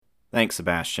Thanks,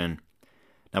 Sebastian.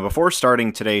 Now, before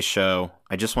starting today's show,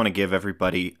 I just want to give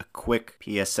everybody a quick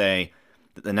PSA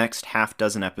that the next half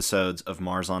dozen episodes of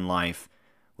Mars on Life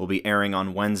will be airing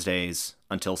on Wednesdays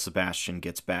until Sebastian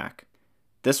gets back.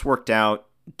 This worked out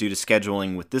due to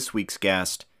scheduling with this week's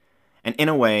guest, and in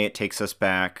a way, it takes us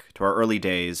back to our early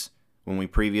days when we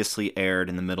previously aired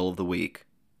in the middle of the week.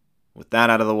 With that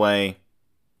out of the way,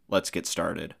 let's get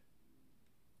started.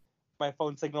 My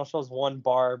phone signal shows 1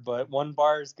 bar, but 1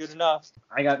 bar is good enough.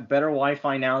 I got better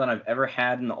Wi-Fi now than I've ever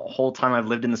had in the whole time I've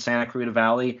lived in the Santa Clarita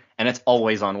Valley, and it's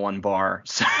always on 1 bar.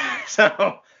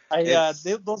 So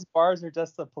those bars are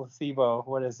just a placebo.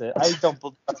 What is it? I don't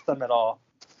trust them at all.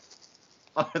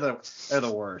 They're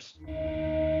the worst.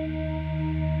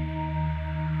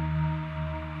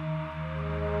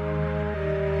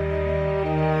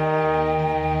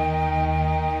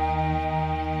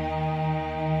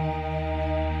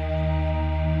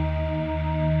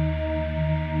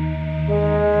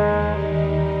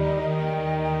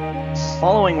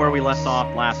 Following where we left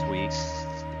off last week,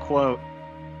 the quote,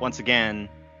 once again,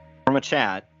 from a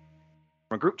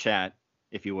group chat,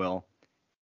 if you will.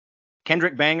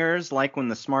 Kendrick bangers like when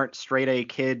the smart straight A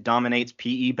kid dominates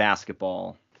PE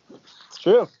basketball. It's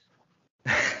true.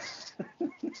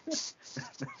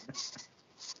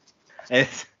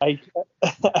 If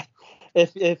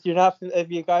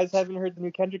you guys haven't heard the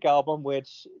new Kendrick album,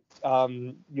 which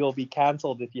you'll be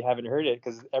canceled if you haven't heard it,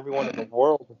 because everyone in the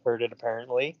world has heard it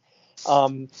apparently.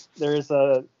 There's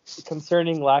a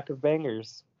concerning lack of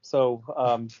bangers. So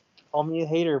call me a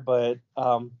hater, but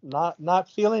not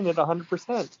feeling it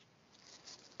 100%.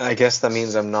 I guess that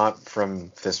means I'm not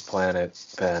from this planet,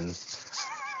 Ben.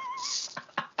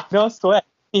 No sweat.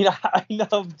 I know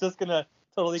I'm just gonna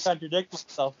totally contradict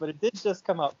myself, but it did just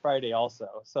come out Friday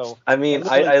also. So I mean,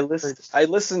 I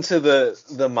listened to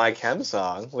the My Chem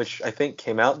song, which I think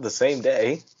came out the same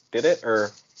day. Did it, or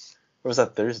was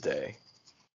that Thursday?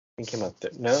 I think it came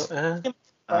out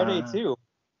Friday too,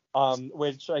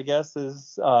 which I guess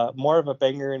is more of a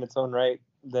banger in its own right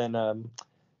than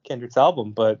Kendrick's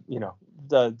album. But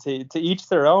to each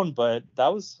their own. But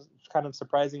that was kind of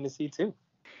surprising to see too.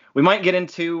 We might get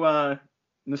into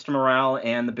Mr. Morale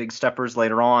and the Big Steppers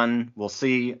later on. We'll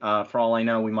see. For all I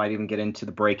know, we might even get into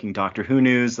the breaking Doctor Who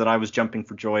news that I was jumping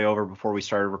for joy over before we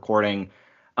started recording.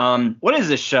 What is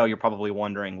this show, you're probably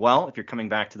wondering? Well, if you're coming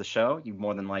back to the show, you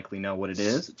more than likely know what it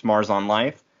is. It's Mars on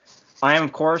Life. I am,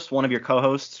 of course, one of your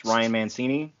co-hosts, Ryan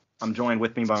Mancini. I'm joined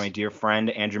with me by my dear friend,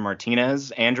 Andrew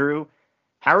Martinez. Andrew,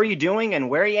 how are you doing and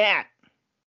where are you at?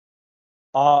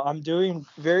 I'm doing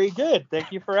very good.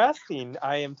 Thank you for asking.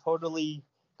 I am totally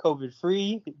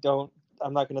COVID-free.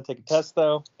 I'm not going to take a test,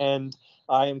 though. And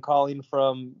I am calling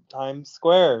from Times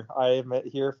Square. I am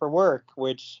here for work,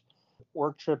 which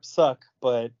work trips suck,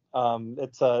 but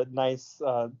it's a nice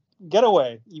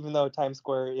getaway, even though Times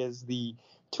Square is the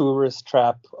tourist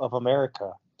trap of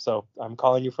America. So I'm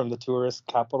calling you from the tourist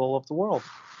capital of the world.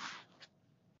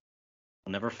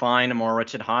 I'll never find a more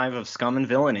wretched hive of scum and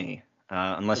villainy.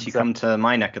 Unless you come to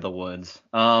my neck of the woods.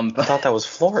 I thought that was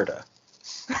Florida.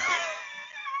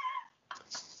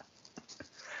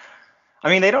 I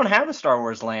mean, they don't have a Star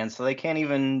Wars land, so they can't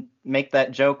even make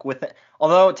that joke with it.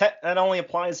 Although that only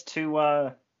applies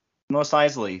to Mos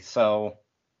Eisley, so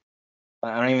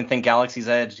I don't even think Galaxy's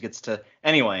Edge gets to...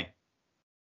 Anyway,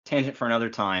 tangent for another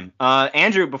time.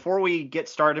 Andrew, before we get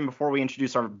started, before we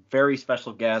introduce our very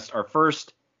special guest, our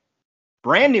first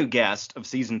brand new guest of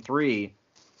Season 3...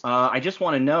 I just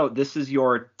want to note, this is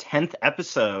your 10th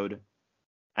episode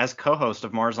as co-host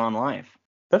of Mars on Life.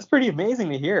 That's pretty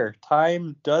amazing to hear.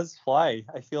 Time does fly.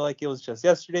 I feel like it was just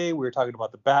yesterday. We were talking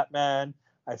about the Batman.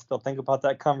 I still think about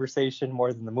that conversation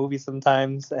more than the movie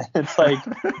sometimes. And it's like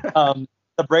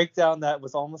the breakdown that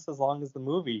was almost as long as the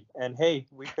movie. And hey,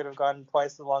 we could have gone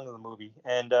twice as long as the movie.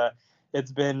 And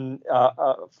it's been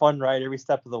a fun ride every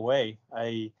step of the way.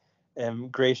 I am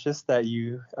gracious that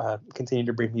you continue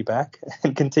to bring me back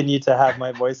and continue to have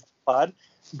my voice pod,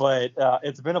 but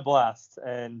it's been a blast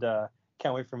and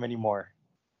can't wait for many more.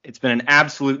 It's been an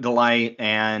absolute delight,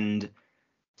 and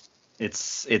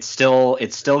it's still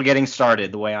getting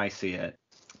started the way I see it.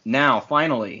 Now,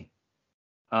 finally,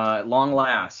 at long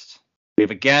last, we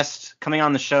have a guest coming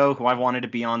on the show who I've wanted to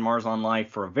be on Mars on Life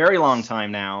for a very long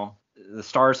time now. The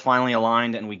stars finally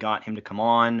aligned, and we got him to come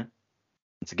on.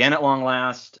 Once again, at long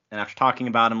last, and after talking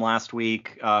about him last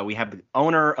week, we have the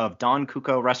owner of Don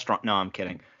Cuco Restaurant. No, I'm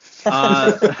kidding.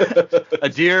 A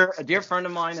dear friend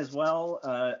of mine as well,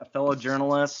 a fellow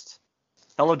journalist,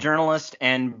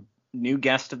 and new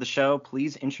guest of the show.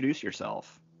 Please introduce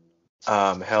yourself.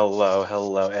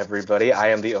 Hello, everybody. I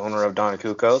am the owner of Donna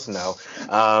Cucos. No.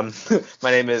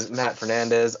 My name is Matt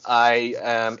Fernandez. I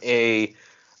am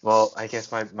well, I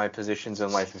guess my positions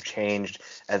in life have changed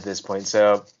at this point.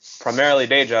 So, primarily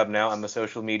day job now. I'm a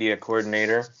social media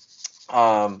coordinator.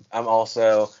 I'm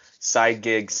also side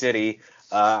gig city.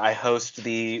 I host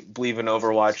the Believe in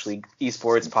Overwatch League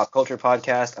esports pop culture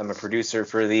podcast. I'm a producer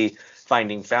for the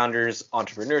Finding Founders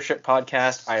entrepreneurship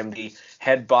podcast. I am the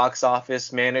head box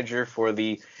office manager for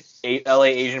the LA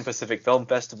Asian Pacific Film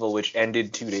Festival, which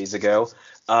ended 2 days ago.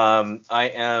 Am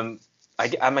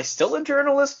I still a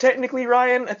journalist technically,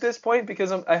 Ryan, at this point,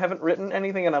 because I haven't written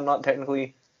anything and I'm not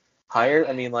technically hired?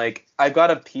 I mean, like, I've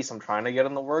got a piece I'm trying to get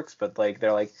in the works, but like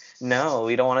they're like, no,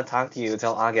 we don't want to talk to you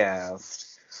until August.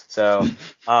 So,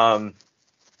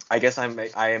 I guess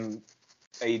I am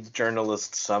a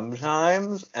journalist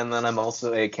sometimes, and then I'm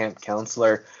also a camp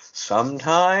counselor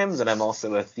sometimes, and I'm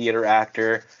also a theater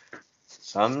actor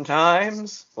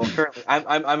sometimes. Well, currently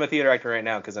I'm a theater actor right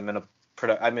now because I'm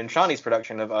in Shawnee's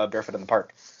production of Barefoot in the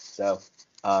Park. So,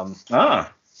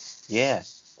 Ah, yeah,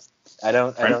 I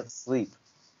don't sleep.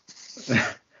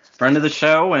 friend of the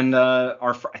show, and I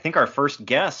think our first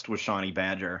guest was Shawnee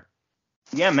Badger.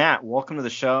 Yeah, Matt, welcome to the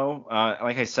show.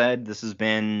 Like I said, this has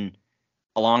been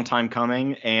a long time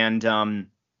coming, and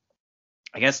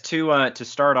I guess to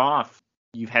start off,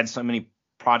 you've had so many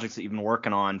projects that you've been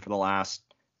working on for the last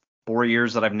 4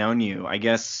 years that I've known you. I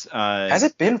guess Has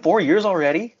it been 4 years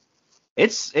already?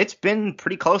 it's been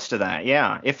pretty close to that,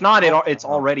 yeah. If not, it's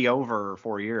already over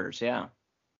 4 years, yeah.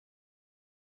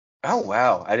 Oh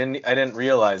wow, I didn't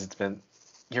realize it's been.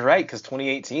 You're right, because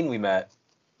 2018 we met.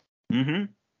 Mm-hmm.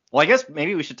 Well, I guess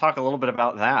maybe we should talk a little bit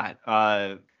about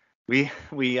that. We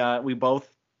both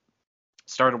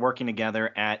started working together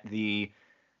at the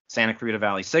Santa Clarita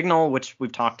Valley Signal, which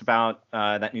we've talked about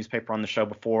that newspaper on the show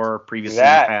before. Previously,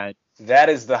 That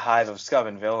is the hive of scum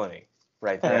and villainy,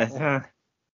 right there.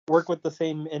 Work with the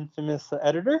same infamous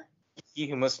editor? He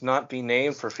who must not be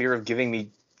named for fear of giving me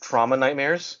trauma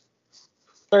nightmares.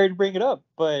 Sorry to bring it up,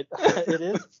 but it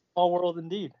is a small world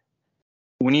indeed.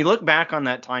 When you look back on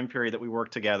that time period that we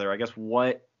worked together, I guess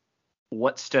what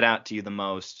stood out to you the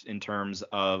most in terms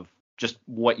of just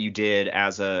what you did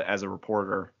as a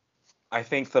reporter? I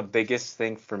think the biggest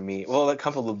thing for me, well, a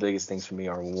couple of the biggest things for me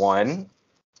are, one,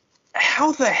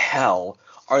 how the hell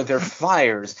are there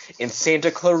fires in Santa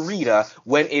Clarita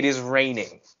when it is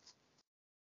raining?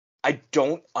 I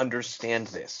don't understand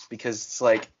this, because it's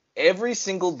like every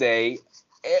single day,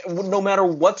 no matter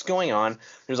what's going on,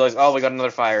 there's always, oh, we got another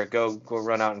fire, go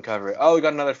run out and cover it. Oh, we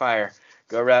got another fire,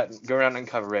 go around and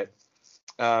cover it.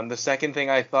 The second thing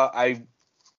I thought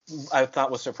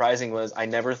was surprising was I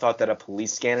never thought that a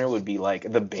police scanner would be like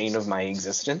the bane of my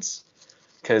existence,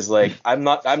 because like I'm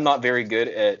not very good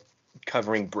at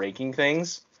covering breaking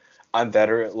things. I'm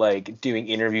better at like doing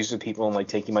interviews with people and like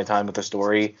taking my time with the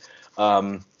story.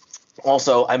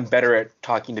 Also, I'm better at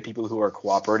talking to people who are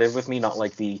cooperative with me, not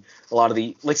like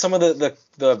some of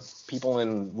the people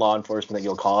in law enforcement that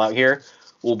you'll call out here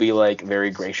will be like very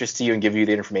gracious to you and give you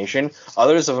the information.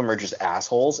 Others of them are just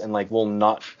assholes and like will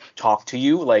not talk to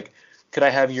you. Like, could I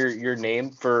have your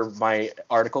name for my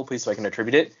article, please, so I can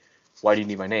attribute it? Why do you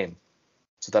need my name?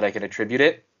 So that I can attribute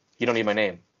it? You don't need my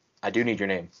name. I do need your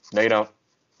name. No, you don't.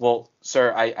 Well,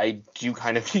 sir, I do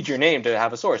kind of need your name to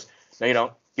have a source. No, you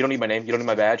don't. You don't need my name. You don't need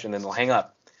my badge. And then they'll hang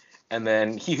up. And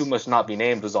then he who must not be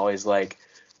named was always like,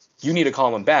 you need to call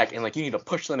them back, and like you need to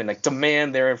push them and like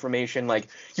demand their information. Like,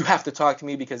 you have to talk to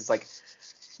me because it's like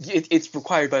it's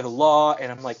required by the law.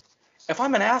 And I'm like, if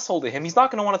I'm an asshole to him, he's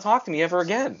not going to want to talk to me ever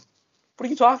again. What are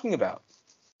you talking about?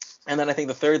 And then I think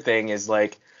the third thing is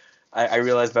like I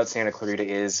realized about Santa Clarita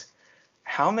is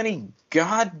how many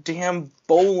goddamn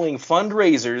bowling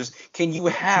fundraisers can you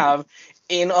have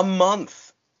in a month?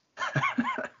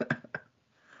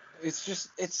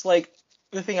 It's like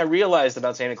the thing I realized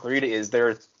about Santa Clarita is there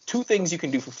are two things you can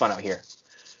do for fun out here.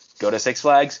 Go to Six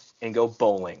Flags and go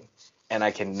bowling. And I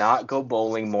cannot go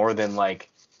bowling more than like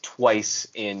twice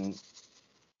in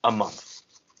a month.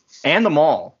 And the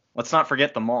mall. Let's not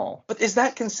forget the mall. But is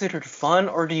that considered fun,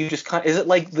 or do you just is it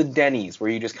like the Denny's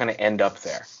where you just kind of end up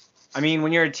there? I mean,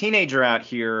 when you're a teenager out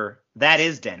here, that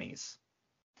is Denny's.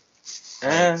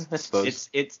 I suppose.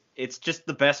 It's just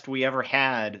the best we ever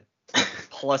had,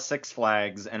 plus Six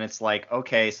Flags, and it's like,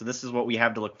 okay, so this is what we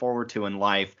have to look forward to in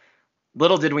life.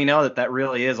 Little did we know that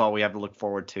really is all we have to look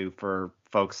forward to for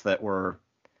folks that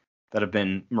have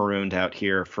been marooned out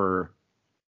here for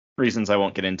reasons I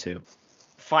won't get into.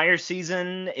 Fire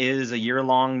season is a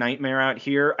year-long nightmare out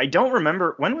here. I don't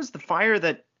remember, when was the fire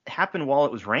that happened while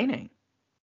it was raining?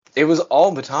 It was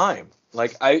all the time.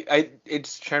 Like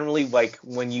it's generally like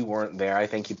when you weren't there, I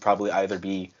think you'd probably either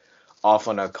be off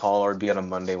on a call or be on a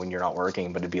Monday when you're not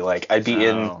working, but it'd be like I'd be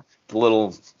in Oh. the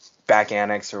little back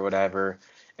annex or whatever,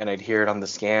 and I'd hear it on the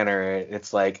scanner.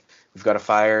 It's like we've got a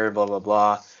fire, blah blah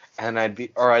blah, and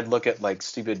I'd look at like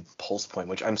stupid pulse point,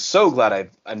 which I'm so glad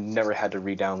I've never had to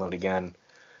re-download again.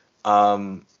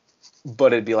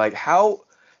 But it'd be like how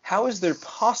is there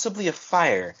possibly a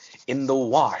fire in the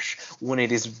wash when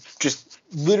it is just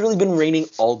literally been raining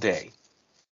all day?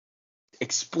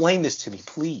 Explain this to me,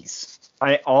 please.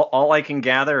 All I can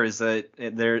gather is that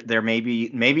there may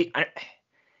be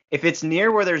if it's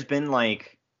near where there's been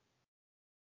like,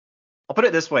 I'll put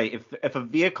it this way, if a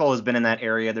vehicle has been in that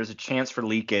area, there's a chance for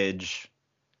leakage,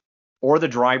 or the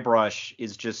dry brush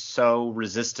is just so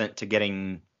resistant to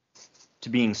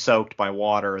being soaked by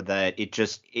water that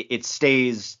it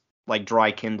stays like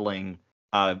dry kindling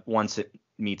once it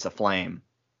meets a flame.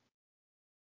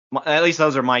 At least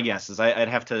those are my guesses. I'd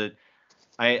have to.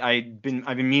 I've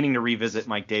been meaning to revisit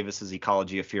Mike Davis's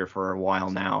Ecology of Fear for a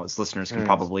while now, as listeners can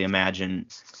probably imagine,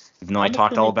 even though I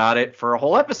talked all about it for a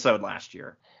whole episode last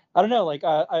year. I don't know,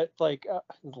 like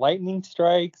lightning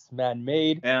strikes,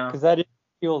 man-made, because that is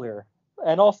peculiar.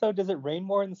 And also, does it rain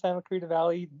more in the Santa Clarita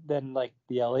Valley than like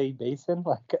the LA basin?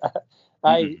 Like,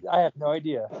 I have no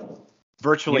idea.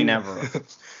 Virtually never.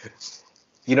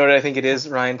 You know what I think it is,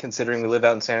 Ryan? Considering we live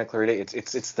out in Santa Clarita,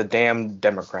 it's the damn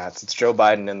Democrats. It's Joe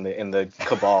Biden in the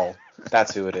cabal.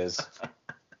 That's who it is.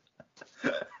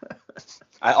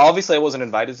 I wasn't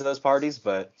invited to those parties,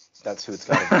 but that's who it's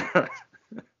got to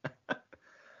be.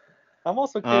 I'm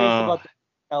also curious about the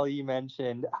alley you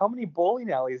mentioned. How many bowling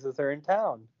alleys is there in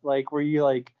town? Like, were you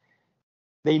like,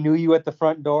 they knew you at the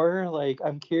front door? Like,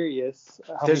 I'm curious.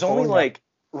 There's only like,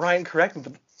 Ryan, correct me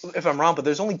if I'm wrong, but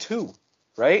there's only two,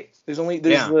 right? There's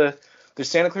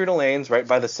Santa Clarita Lanes right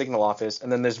by the signal office,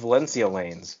 and then there's Valencia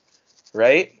Lanes,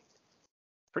 right?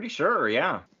 Pretty sure,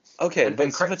 yeah. Okay,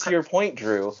 but to your point,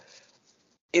 Drew,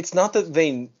 it's not that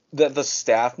the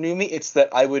staff knew me. It's that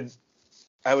I would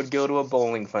go to a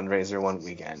bowling fundraiser one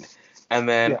weekend, and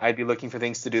then I'd be looking for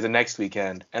things to do the next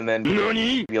weekend, and then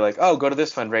be like, oh, go to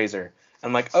this fundraiser.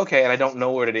 I'm like, okay, and I don't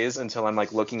know what it is until I'm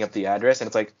like looking up the address, and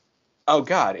it's like, oh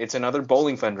god, it's another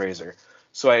bowling fundraiser.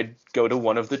 So I'd go to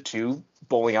one of the two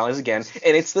bowling alleys again,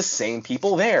 and it's the same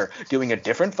people there doing a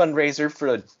different fundraiser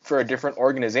for a different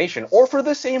organization or for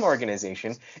the same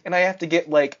organization, and I have to get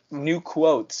like new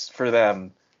quotes for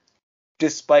them,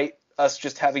 despite us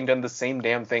just having done the same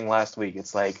damn thing last week.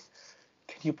 It's like,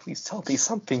 can you please tell me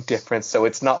something different so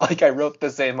it's not like I wrote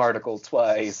the same article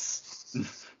twice?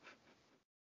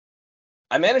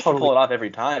 I managed to pull it off every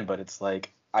time, but it's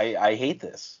like I hate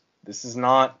this. This is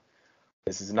not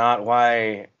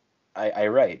why I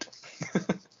write.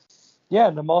 Yeah,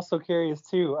 and I'm also curious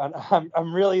too. And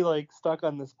I'm really like stuck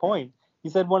on this point. You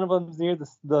said one of them's near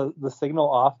the signal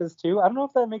office too. I don't know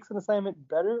if that makes an assignment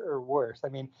better or worse. I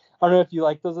mean, I don't know if you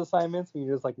like those assignments when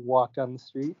you just like walk down the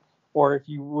street, or if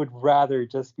you would rather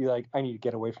just be like, I need to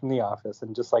get away from the office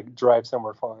and just like drive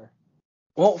somewhere far.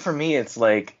 Well, for me, it's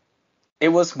like it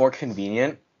was more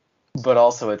convenient, but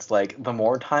also it's like the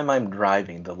more time I'm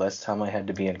driving, the less time I had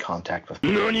to be in contact with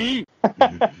people.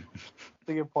 That's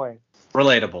a good point.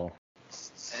 Relatable.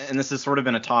 And this has sort of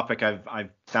been a topic I've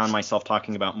found myself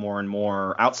talking about more and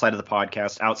more outside of the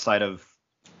podcast, outside of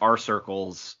our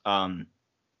circles,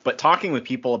 but talking with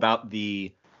people about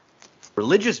the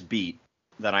religious beat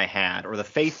that I had, or the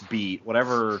faith beat,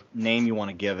 whatever name you want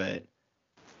to give it.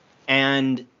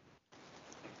 And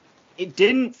it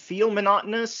didn't feel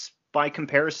monotonous by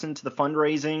comparison to the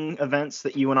fundraising events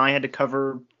that you and I had to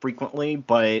cover frequently,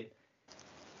 but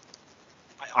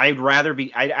I'd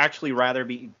actually rather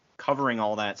be covering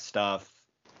all that stuff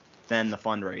than the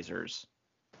fundraisers,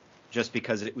 just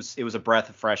because it was a breath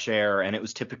of fresh air, and it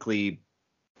was typically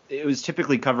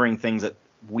covering things that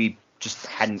we just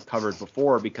hadn't covered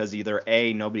before, because either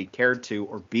A, nobody cared to,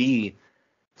 or B,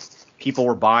 people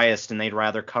were biased and they'd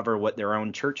rather cover what their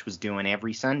own church was doing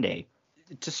every Sunday.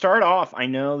 To start off, I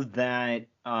know that,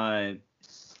 and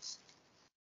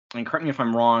correct me if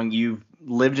I'm wrong, you've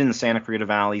lived in the Santa Clarita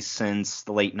Valley since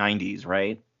the late 90s,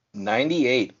 right?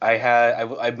 98.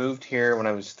 I moved here when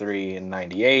I was 3 in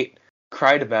 98.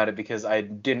 Cried about it because I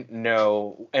didn't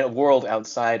know a world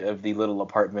outside of the little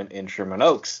apartment in Sherman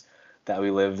Oaks that we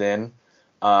lived in.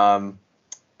 And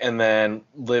then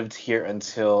lived here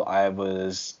until I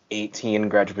was 18,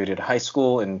 graduated high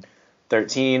school, and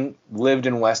 13, lived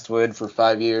in Westwood for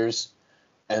 5 years,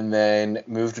 and then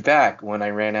moved back when I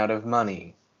ran out of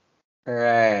money.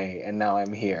 Hooray, and now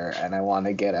I'm here, and I want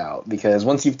to get out. Because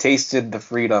once you've tasted the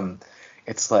freedom,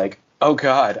 it's like, Oh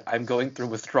God, I'm going through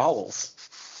withdrawals.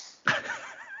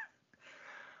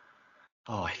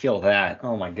 Oh, I feel that.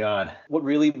 Oh my God. What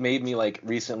really made me like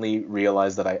recently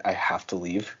realize that I have to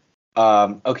leave.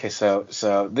 Okay,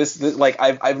 so this like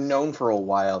I've known for a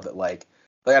while that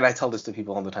and I tell this to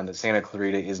people all the time that Santa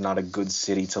Clarita is not a good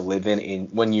city to live in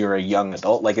when you're a young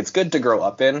adult. Like it's good to grow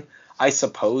up in, I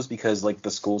suppose, because like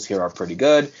the schools here are pretty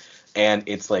good and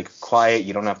it's like quiet.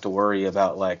 You don't have to worry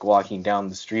about like walking down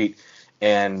the street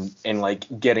and like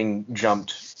getting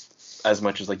jumped as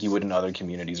much as like you would in other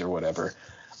communities or whatever.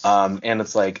 And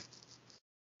it's like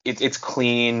it's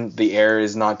clean. The air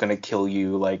is not going to kill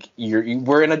you. Like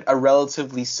we're in a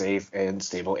relatively safe and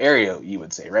stable area, you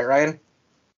would say, right, Ryan?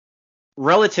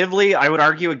 Relatively, I would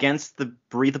argue against the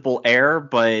breathable air,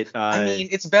 but I mean,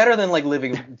 it's better than like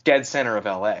living dead center of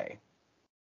LA.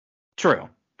 True.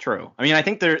 I mean, I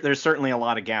think there's certainly a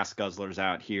lot of gas guzzlers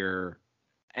out here.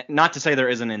 Not to say there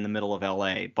isn't in the middle of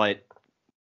LA, but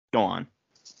go on.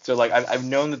 So like I've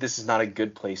known that this is not a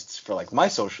good place for like my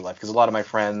social life because a lot of my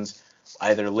friends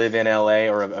either live in LA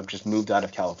or have just moved out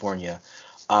of California.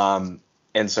 And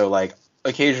so like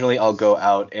occasionally I'll go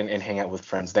out and hang out with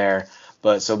friends there.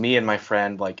 But so me and my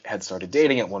friend like had started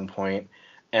dating at one point,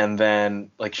 and then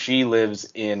like she lives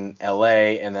in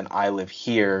LA and then I live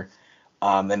here.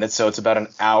 So it's about an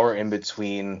hour in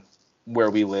between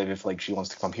where we live if like she wants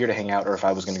to come here to hang out or if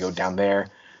I was going to go down there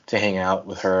to hang out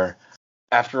with her.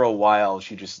 After a while,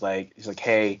 she's like,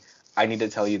 hey, I need to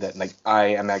tell you that like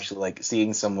I am actually like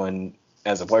seeing someone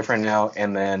as a boyfriend now.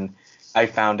 And then I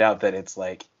found out that it's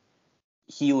like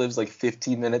he lives like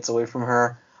 15 minutes away from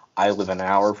her. I live an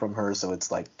hour from her. So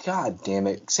it's like, God damn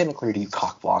it. Santa Clarita, you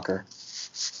cockblocker.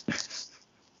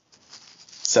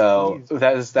 So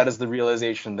that is the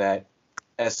realization that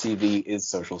SCV is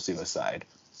social suicide.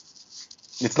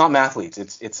 It's not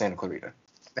Mathletes. It's Santa Clarita.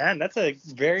 Man, that's a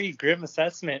very grim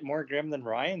assessment, more grim than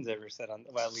Ryan's ever said on,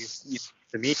 well, at least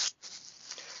to me.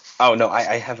 Oh no,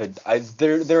 I have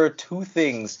there are three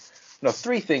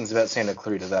things about Santa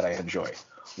Clarita that I enjoy.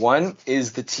 One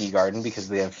is the tea garden because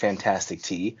they have fantastic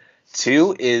tea.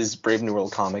 Two is Brave New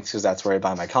World Comics because that's where I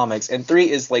buy my comics. And three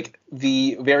is like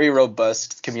the very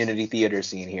robust community theater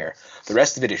scene here. The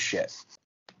rest of it is shit.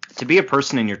 To be a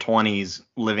person in your 20s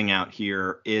living out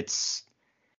here, it's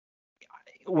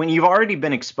when you've already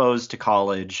been exposed to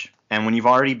college and when you've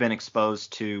already been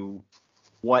exposed to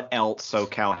what else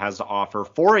SoCal has to offer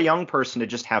for a young person to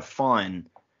just have fun,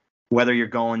 whether you're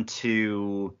going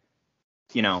to,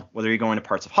 whether you're going to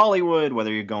parts of Hollywood,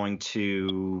 whether you're going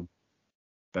to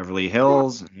Beverly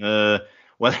Hills,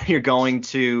 whether you're going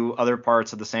to other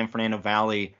parts of the San Fernando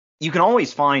Valley, you can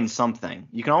always find something.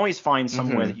 You can always find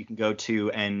somewhere that you can go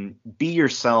to and be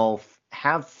yourself,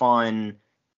 have fun,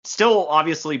 still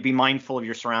obviously be mindful of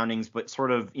your surroundings, but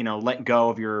sort of, let go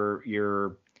of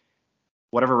your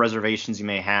whatever reservations you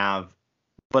may have.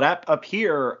 But up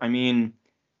here, I mean,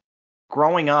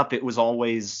 growing up, it was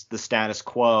always the status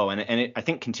quo, and it, I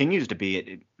think continues to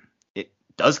be. It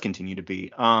does continue to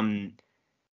be.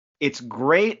 It's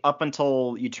great up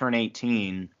until you turn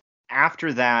 18.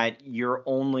 After that, you're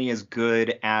only as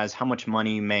good as how much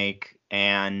money you make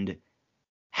and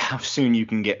how soon you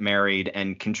can get married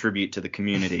and contribute to the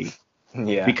community.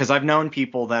 Yeah. Because I've known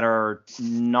people that are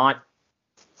not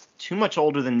too much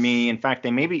older than me. In fact,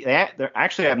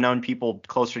 I've known people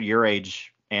closer to your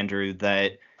age, Andrew,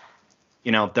 that,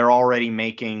 they're already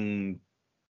making,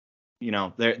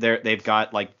 they've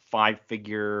got like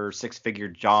 5-figure, 6-figure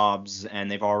jobs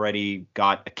and they've already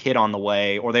got a kid on the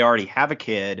way or they already have a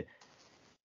kid.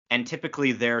 And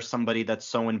typically they're somebody that's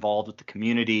so involved with the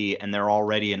community and they're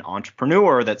already an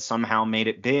entrepreneur that somehow made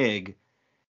it big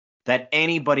that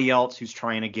anybody else who's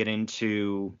trying to get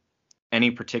into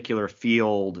any particular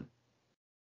field,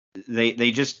 they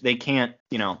can't,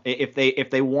 if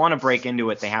they want to break into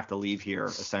it, they have to leave here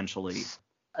essentially.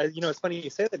 It's funny you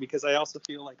say that because I also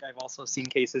feel like I've also seen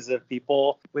cases of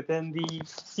people within the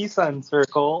CSUN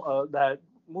circle that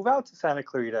move out to Santa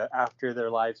Clarita after their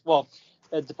lives. Well,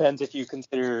 it depends if you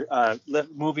consider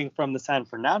moving from the San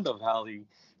Fernando Valley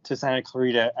to Santa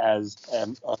Clarita as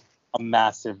a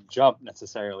massive jump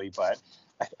necessarily. But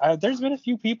there's been a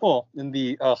few people in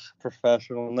the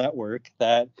professional network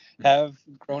that have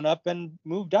grown up and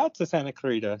moved out to Santa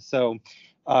Clarita. So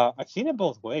I've seen it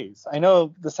both ways. I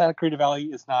know the Santa Clarita Valley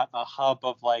is not a hub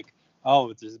of like,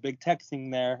 oh, there's a big tech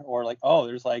scene there, or like, oh,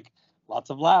 there's like lots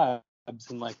of labs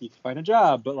and like you can find a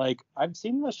job. But like I've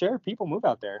seen a share of people move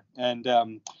out there, and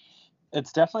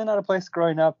it's definitely not a place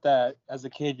growing up that as a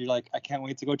kid you're like, I can't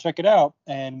wait to go check it out.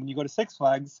 And when you go to Six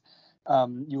Flags,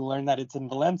 you learn that it's in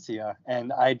Valencia,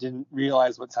 and I didn't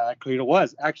realize what Santa Clarita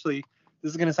was. Actually,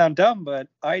 this is going to sound dumb, but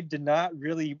I did not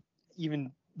really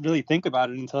even really think about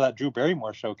it until that Drew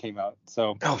Barrymore show came out.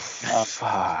 So fuck.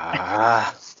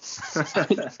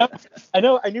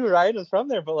 I knew Ryan was from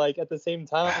there, but like at the same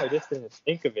time, I just didn't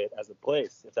think of it as a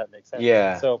place, if that makes sense.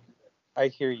 Yeah. So I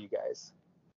hear you guys.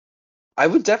 I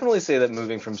would definitely say that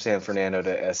moving from San Fernando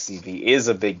to SCV is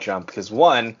a big jump because,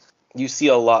 one, you see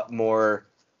a lot more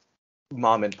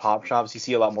mom and pop shops. You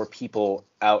see a lot more people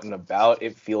out and about.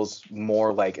 It feels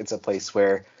more like it's a place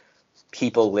where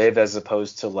people live as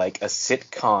opposed to like a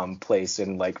sitcom place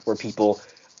and like where people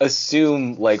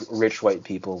assume like rich white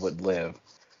people would live.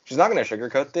 She's not going to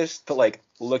sugarcoat this, but like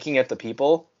looking at the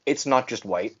people, it's not just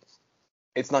white.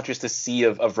 It's not just a sea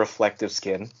of reflective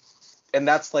skin. And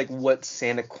that's like what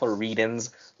Santa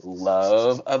Claritans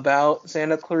love about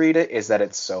Santa Clarita is that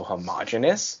it's so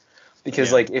homogenous.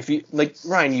 Because like if you like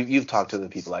Ryan, you've talked to the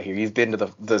people out here. You've been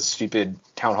to the stupid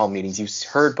town hall meetings. You've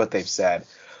heard what they've said.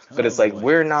 But it's like,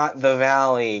 we're not the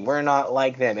Valley. We're not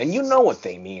like them. And you know what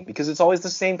they mean because it's always the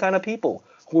same kind of people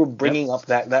who are bringing up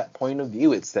that point of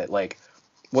view. It's that, like,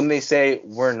 when they say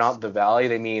we're not the Valley,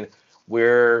 they mean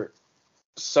we're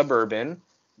suburban,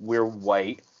 we're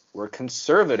white, we're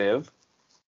conservative,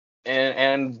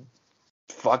 and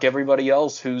fuck everybody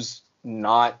else who's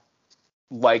not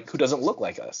like, who doesn't look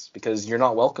like us because you're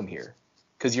not welcome here.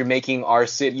 Because you're making our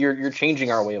city, you're changing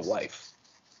our way of life.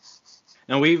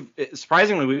 Now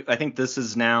I think this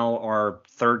is now our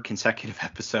third consecutive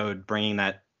episode bringing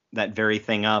that very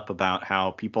thing up about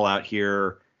how people out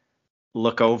here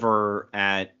look over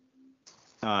at,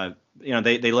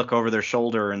 they look over their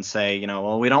shoulder and say,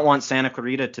 well, we don't want Santa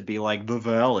Clarita to be like the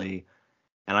Valley.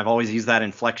 And I've always used that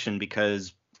inflection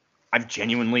because I've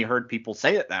genuinely heard people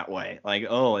say it that way. Like,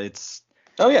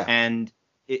 and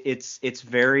it's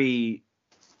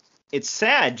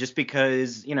sad just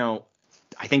because,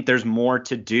 I think there's more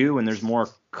to do and there's more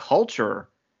culture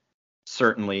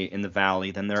certainly in the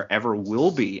Valley than there ever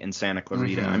will be in Santa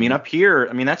Clarita. Mm-hmm. I mean, up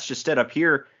here, that's just it. Up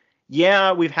here,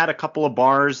 yeah, we've had a couple of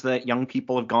bars that young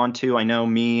people have gone to. I know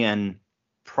me and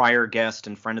prior guest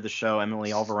and friend of the show,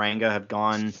 Emily Alvarenga, have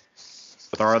gone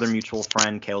with our other mutual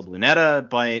friend, Caleb Lunetta.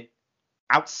 But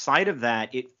outside of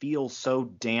that, it feels so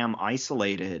damn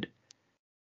isolated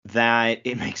that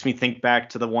it makes me think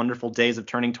back to the wonderful days of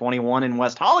turning 21 in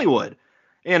West Hollywood.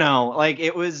 Dude,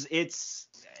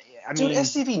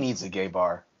 SCV needs a gay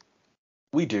bar.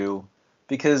 We do.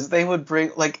 Because they would bring,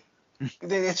 like,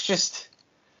 it's just,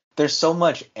 there's so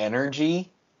much energy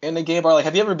in a gay bar. Like,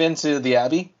 have you ever been to the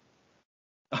Abbey?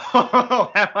 Oh,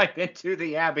 have I been to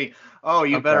the Abbey? Oh,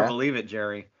 you better believe it,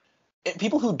 Jerry.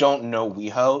 People who don't know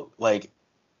WeHo, like,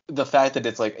 the fact that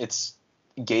it's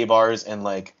gay bars and,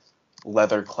 like,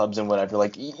 leather clubs and whatever,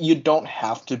 like, you don't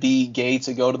have to be gay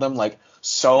to go to them. Like,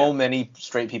 many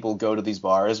straight people go to these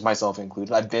bars, myself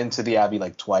included. I've been to the Abbey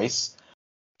like twice.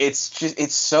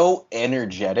 It's so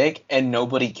energetic and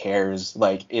nobody cares.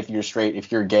 Like, if you're straight,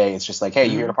 if you're gay, it's just like, hey,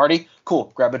 you here to party?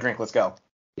 Cool, grab a drink, let's go.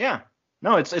 Yeah.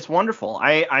 No, it's wonderful.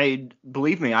 I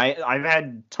believe me, I've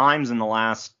had times in the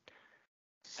last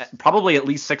probably at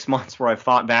least 6 months where I've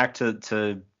thought back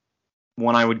to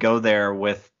when I would go there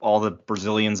with all the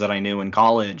Brazilians that I knew in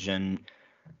college, and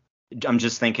I'm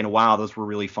just thinking, wow, those were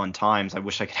really fun times. I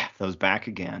wish I could have those back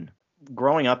again.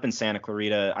 Growing up in Santa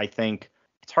Clarita, I think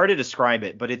it's hard to describe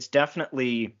it, but it's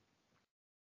definitely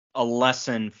a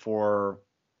lesson for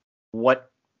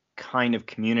what kind of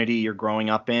community you're growing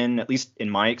up in, at least in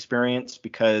my experience,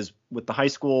 because with the high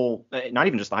school, not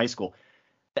even just the high school,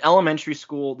 the elementary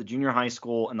school, the junior high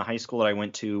school, and the high school that I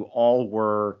went to all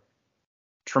were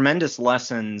tremendous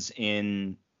lessons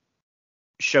in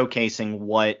showcasing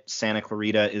what Santa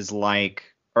Clarita is like,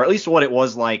 or at least what it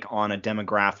was like on a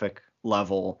demographic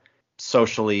level,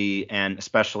 socially and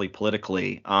especially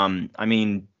politically. I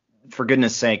mean, for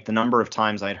goodness sake, the number of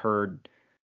times I'd heard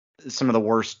some of the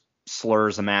worst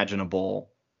slurs imaginable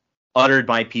uttered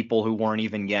by people who weren't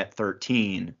even yet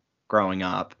 13 growing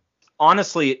up.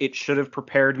 Honestly, it should have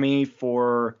prepared me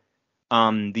for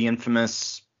the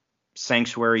infamous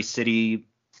Sanctuary City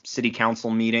Council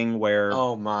meeting where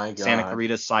Santa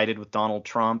Clarita sided with Donald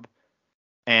Trump,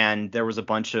 and there was a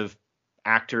bunch of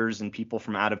actors and people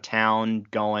from out of town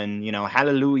going,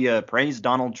 hallelujah, praise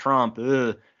Donald Trump.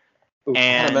 Ugh. I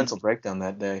had a mental breakdown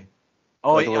that day.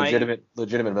 Oh, like a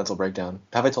legitimate mental breakdown.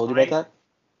 Have I told you about that?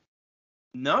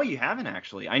 No, you haven't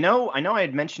actually. I know I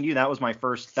had mentioned to you that was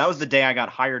the day I got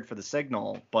hired for the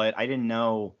Signal, but I didn't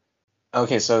know.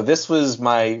 Okay, so this was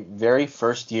my very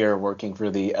first year working for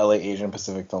the LA Asian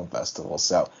Pacific Film Festival.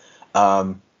 So,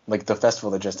 like the festival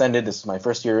that just ended, this was my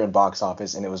first year in box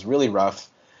office, and it was really rough,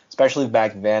 especially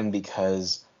back then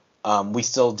because we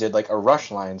still did like a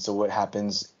rush line. So what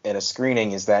happens at a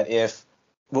screening is that if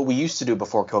what we used to do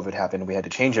before COVID happened, we had to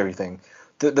change everything.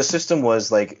 The system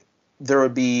was like there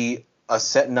would be a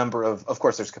set number of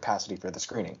course, there's capacity for the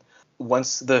screening.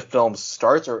 Once the film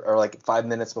starts, or like 5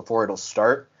 minutes before it'll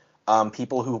start,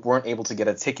 people who weren't able to get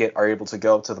a ticket are able to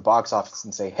go up to the box office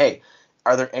and say, hey,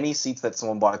 are there any seats that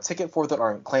someone bought a ticket for that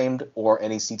aren't claimed, or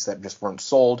any seats that just weren't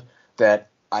sold that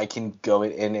I can go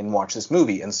in and watch this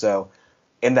movie? And so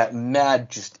in that mad,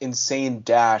 just insane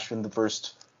dash in the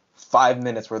first 5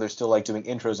 minutes where they're still like doing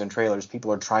intros and trailers,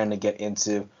 people are trying to get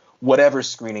into whatever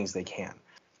screenings they can.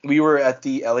 We were at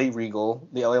the LA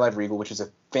Live Regal, which is a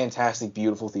fantastic,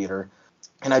 beautiful theater.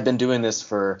 And I've been doing this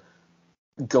for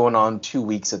going on 2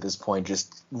 weeks at this point,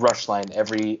 just rush line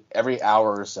every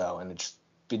hour or so, and it's just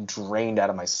been drained out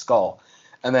of my skull.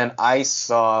 And then I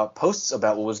saw posts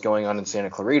about what was going on in Santa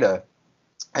Clarita.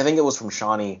 I think it was from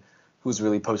Shawnee, who was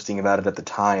really posting about it at the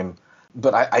time.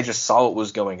 But I just saw what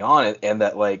was going on, and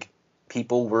that like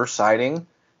people were siding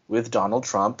with Donald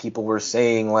Trump. People were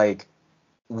saying like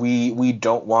we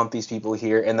don't want these people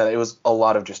here, and that it was a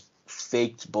lot of just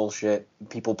faked bullshit,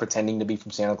 people pretending to be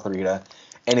from Santa Clarita.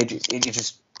 And it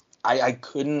just I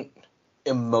couldn't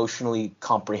emotionally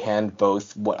comprehend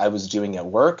both what I was doing at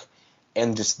work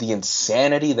and just the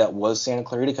insanity that was Santa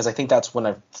Clarita, because I think that's when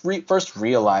I first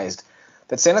realized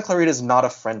that Santa Clarita is not a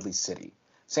friendly city.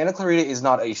 Santa Clarita is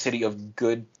not a city of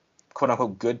good,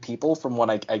 quote-unquote, good people from what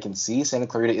I can see. Santa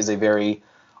Clarita is a very,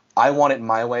 I want it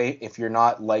my way. If you're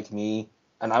not like me,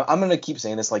 and I'm going to keep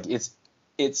saying this, like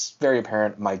it's very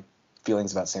apparent my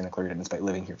feelings about Santa Clarita despite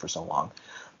living here for so long.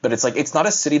 But it's like, it's not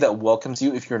a city that welcomes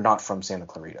you if you're not from Santa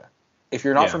Clarita. If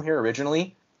you're not from here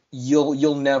originally,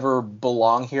 you'll never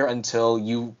belong here until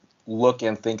you look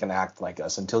and think and act like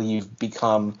us, until you've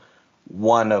become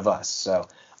one of us. So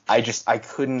I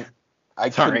couldn't.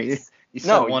 Sorry, you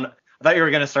said one. I thought you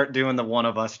were gonna start doing the one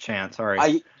of us chant.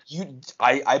 Sorry.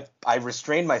 I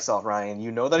restrained myself, Ryan.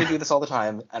 You know that I do this all the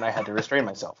time, and I had to restrain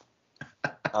myself.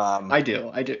 I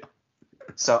do.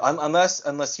 So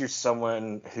unless you're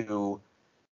someone who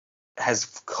has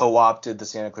co-opted the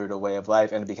Santa Clarita way of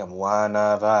life and become one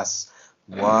of us,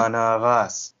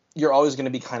 you're always going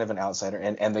to be kind of an outsider,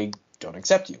 and they don't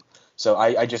accept you. So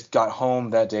I just got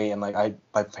home that day, and like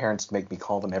my parents make me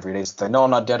call them every day, so they know I'm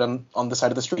not dead on the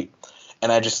side of the street.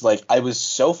 And I was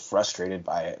so frustrated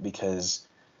by it, because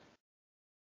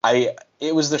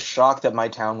it was the shock that my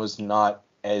town was not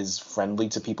as friendly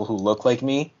to people who look like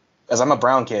me, as I'm a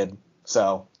brown kid.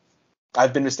 So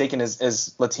I've been mistaken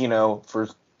as Latino for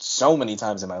so many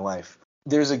times in my life.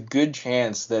 There's a good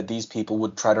chance that these people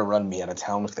would try to run me out of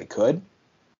town if they could.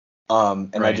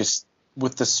 And right. I just,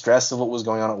 with the stress of what was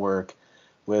going on at work,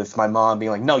 with my mom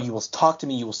being like, no, you will talk to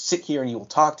me, you will sit here and you will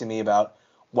talk to me about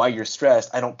why you're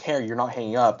stressed. I don't care, you're not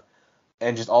hanging up.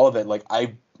 And just all of it, like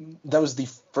that was the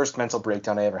first mental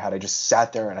breakdown I ever had. I just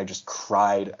sat there and I just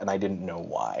cried, and I didn't know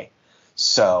why.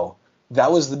 So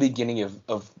that was the beginning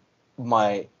of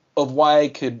why I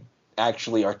could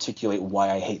actually articulate why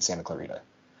I hate Santa Clarita.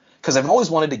 Because I've always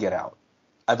wanted to get out.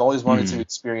 I've always wanted to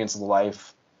experience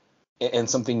life in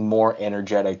something more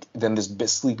energetic than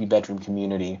this sleepy bedroom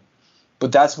community.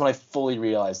 But that's when I fully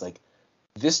realized, like,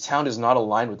 this town is not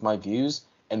aligned with my views,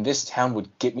 and this town would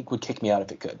kick me out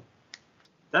if it could.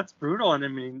 That's brutal, and I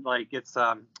mean, like, it's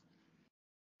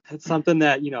something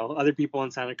that, other people in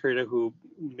Santa Clarita who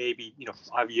maybe,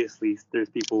 obviously there's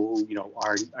people who,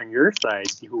 are on your side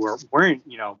who weren't,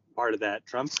 part of that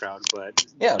Trump crowd, but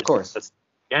yeah, of course, let's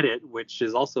get it, which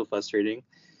is also frustrating.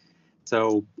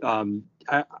 So,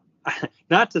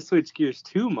 not to switch gears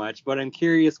too much, but I'm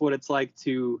curious what it's like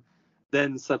to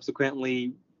then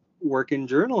subsequently work in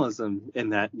journalism in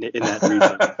that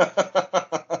region.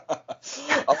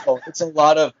 Oh, it's a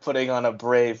lot of putting on a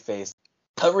brave face.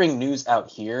 Covering news out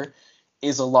here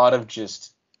is a lot of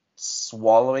just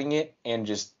swallowing it and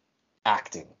just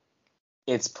acting.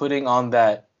 It's putting on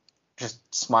that just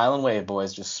smile and wave,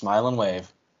 boys, just smile and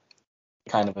wave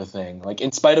kind of a thing. Like,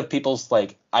 in spite of people's,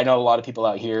 like, I know a lot of people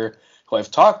out here who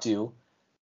I've talked to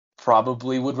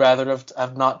probably would rather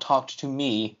have not talked to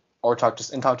me or talked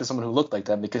to someone who looked like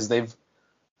them, because they've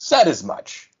said as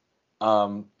much.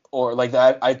 Or like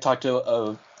I talked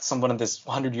to someone at this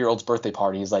 100-year-old's birthday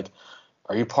party. He's like,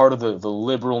 "Are you part of the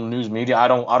liberal news media? I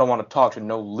don't want to talk to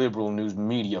no liberal news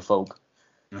media folk."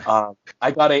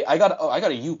 I got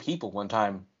a you people one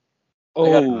time.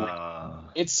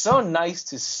 It's so nice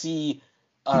to see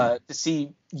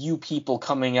you people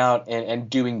coming out and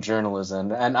doing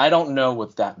journalism, and I don't know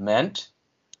what that meant.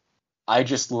 I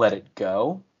just let it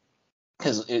go,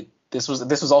 because this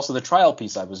was also the trial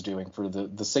piece I was doing for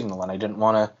the Signal, and I didn't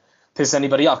want to piss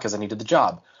anybody off because I needed the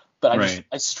job. But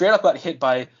I straight up got hit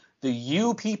by the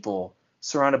you people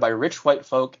surrounded by rich white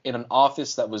folk in an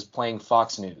office that was playing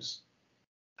Fox News.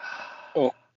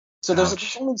 Oh, So there's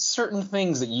ouch. only certain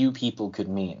things that you people could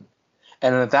mean.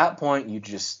 And at that point, you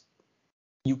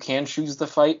can choose the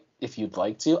fight if you'd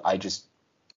like to. I'd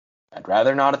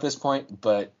rather not at this point,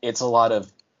 but it's a lot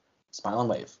of smile and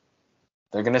wave.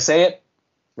 They're going to say it,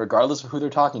 regardless of who they're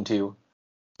talking to.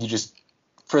 You just,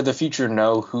 for the future,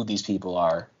 know who these people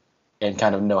are and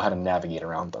kind of know how to navigate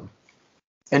around them.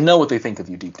 And know what they think of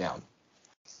you deep down.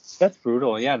 that's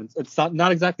brutal. Yeah, it's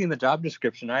not exactly in the job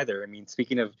description either. I mean,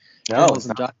 speaking of No,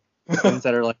 journalism job descriptions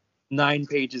that are like 9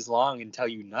 pages long and tell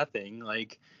you nothing,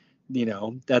 like,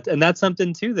 that's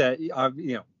something too that,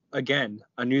 again,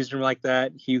 a newsroom like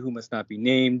that, he who must not be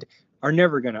named, are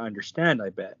never going to understand, I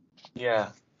bet. Yeah.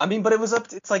 I mean, but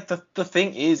it's like the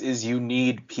thing is you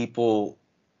need people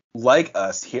like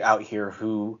us out here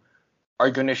who are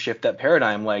going to shift that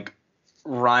paradigm. Like,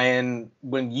 Ryan,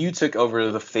 when you took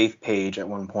over the faith page at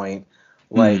one point,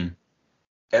 like,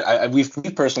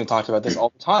 we've personally talked about this all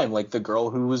the time. Like, the girl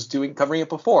who was covering it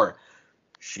before,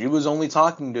 she was only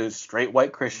talking to straight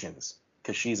white Christians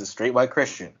because she's a straight white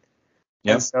Christian.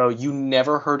 Yep. And so you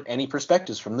never heard any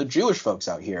perspectives from the Jewish folks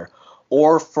out here,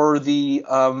 or for the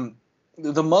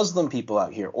Muslim people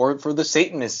out here, or for the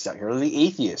Satanists out here, or the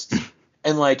atheists.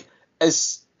 And like,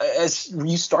 as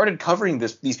you started covering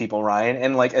these people, Ryan,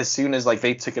 and like as soon as like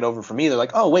they took it over from me, they're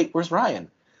like, oh wait, where's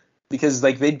Ryan? Because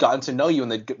like they'd gotten to know you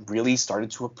and they really started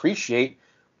to appreciate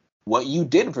what you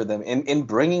did for them in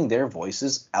bringing their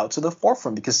voices out to the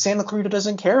forefront. Because Santa Clarita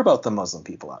doesn't care about the Muslim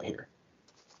people out here.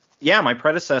 Yeah, my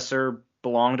predecessor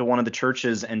belonged to one of the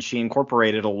churches, and she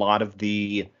incorporated a lot of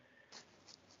the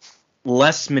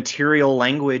less material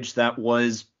language that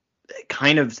was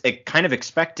kind of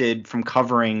expected from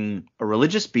covering a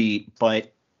religious beat.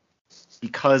 But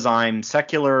because I'm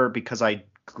secular, because I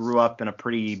grew up in a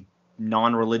pretty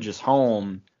non-religious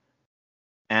home,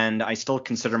 and I still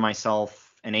consider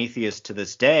myself an atheist to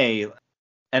this day.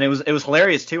 And it was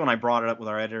hilarious too when I brought it up with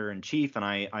our editor-in-chief, and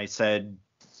I said,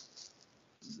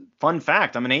 fun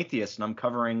fact, I'm an atheist and I'm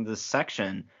covering this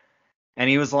section. And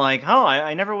he was like, oh,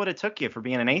 I never would have took you for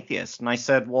being an atheist. And I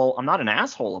said, well, I'm not an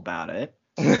asshole about it.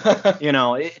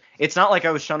 It's not like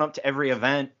I was showing up to every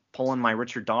event pulling my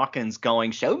Richard Dawkins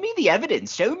going, show me the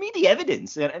evidence.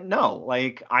 And no,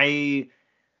 like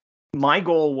my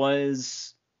goal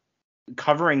was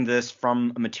covering this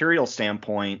from a material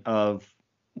standpoint of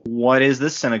what is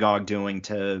this synagogue doing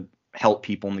to help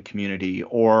people in the community,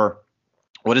 or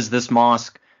what is this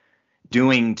mosque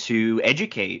doing to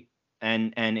educate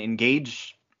and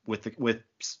engage with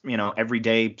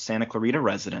everyday Santa Clarita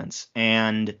residents.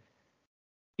 And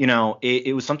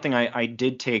it was something I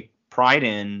did take pride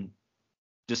in,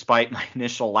 despite my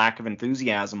initial lack of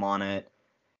enthusiasm on it.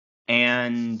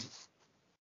 And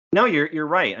no, you're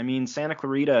right. I mean, Santa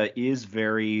Clarita is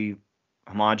very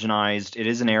homogenized. It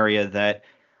is an area that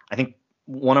I think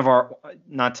one of our,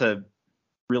 not to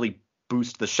really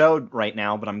boost the show right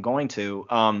now, but I'm going to,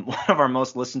 one of our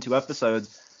most listened to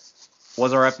episodes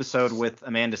was our episode with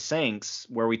Amanda Sinks,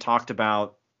 where we talked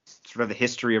about sort of the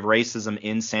history of racism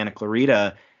in Santa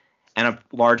Clarita. And a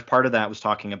large part of that was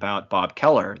talking about Bob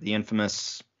Keller, the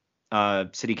infamous former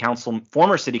city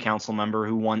council member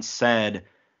who once said,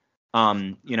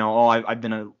 I've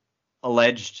been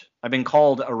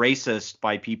called a racist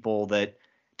by people that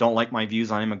don't like my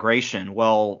views on immigration.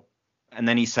 Well, and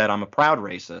then he said, I'm a proud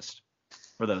racist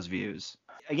for those views.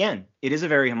 Again, it is a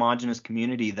very homogenous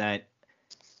community that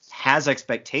has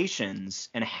expectations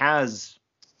and has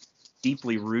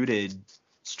deeply rooted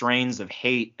strains of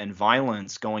hate and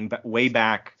violence going way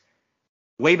back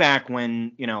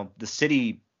when, the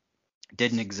city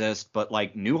didn't exist, but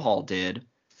like Newhall did,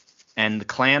 and the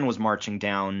Klan was marching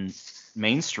down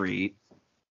Main Street.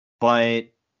 But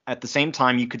at the same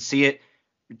time, you could see it,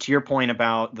 to your point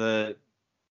about the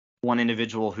one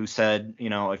individual who said,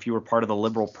 if you were part of the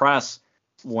liberal press,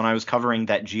 when I was covering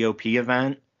that GOP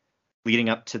event leading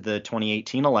up to the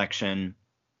 2018 election,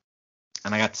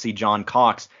 and I got to see John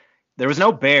Cox, there was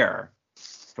no bear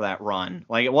for that run.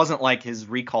 Like, it wasn't like his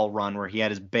recall run where he had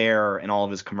his bear in all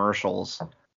of his commercials.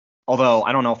 Although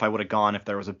I don't know if I would have gone if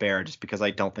there was a bear, just because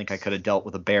I don't think I could have dealt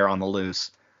with a bear on the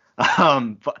loose.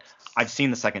 But I've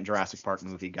seen the second Jurassic Park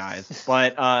movie, guys.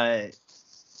 But, I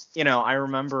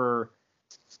remember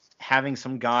having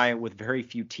some guy with very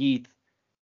few teeth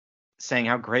saying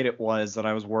how great it was that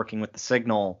I was working with the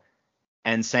Signal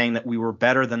and saying that we were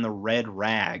better than the Red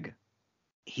Rag.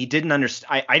 He didn't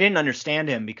understand. I didn't understand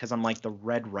him because I'm like, the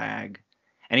Red Rag.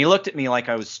 And he looked at me like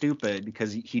I was stupid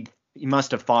because he must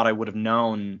have thought I would have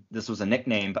known this was a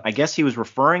nickname. But I guess he was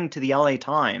referring to the LA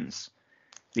Times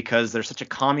because they're such a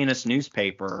communist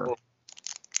newspaper.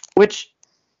 Which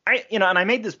and I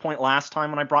made this point last time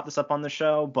when I brought this up on the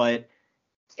show, but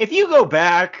if you go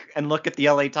back and look at the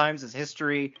LA Times'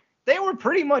 history, they were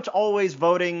pretty much always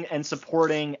voting and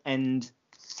supporting and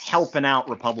helping out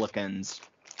Republicans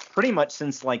pretty much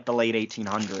since like the late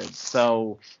 1800s.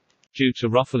 So, due to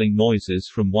ruffling noises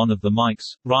from one of the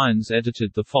mics, Ryan's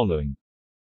edited the following.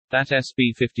 That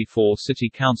SB 54 City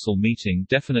Council meeting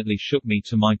definitely shook me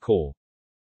to my core.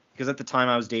 Because at the time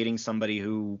I was dating somebody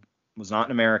who was not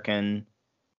an American,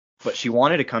 but she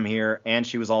wanted to come here, and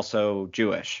she was also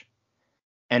Jewish.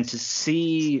 And to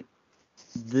see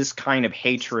this kind of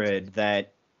hatred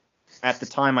that at the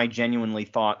time I genuinely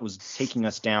thought was taking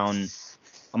us down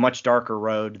a much darker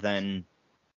road than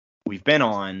we've been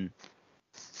on,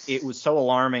 it was so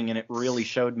alarming, and it really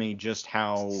showed me just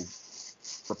how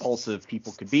repulsive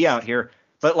people could be out here.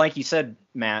 But like you said,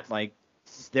 Matt, like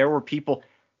there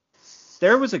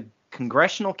was a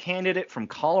congressional candidate from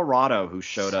Colorado who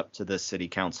showed up to this city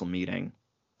council meeting.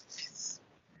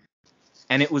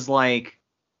 And it was like,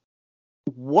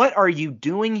 what are you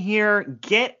doing here?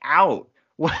 Get out.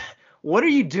 What are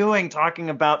you doing talking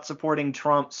about supporting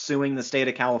Trump suing the state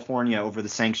of California over the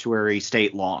sanctuary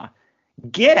state law?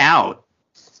 Get out.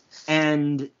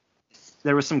 And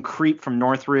there was some creep from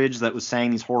Northridge that was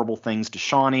saying these horrible things to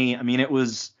Shawnee. I mean, it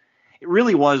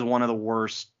really was one of the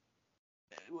worst.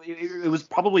 It was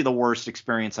probably the worst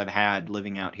experience I've had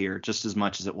living out here, just as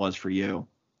much as it was for you.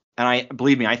 And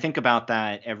believe me, I think about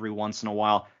that every once in a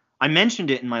while. I mentioned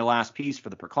it in my last piece for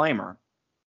the Proclaimer.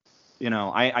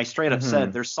 I straight up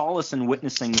said there's solace in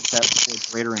witnessing the step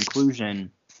towards greater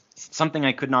inclusion, something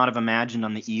I could not have imagined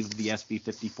on the eve of the SB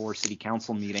 54 City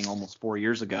Council meeting almost 4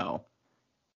 years ago.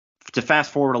 To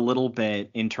fast forward a little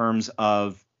bit in terms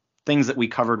of things that we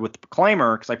covered with the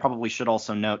Proclaimer, because I probably should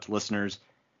also note to listeners,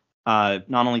 not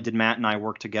only did Matt and I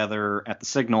work together at the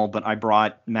Signal, but I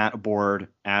brought Matt aboard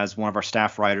as one of our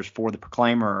staff writers for the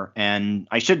Proclaimer. And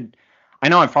I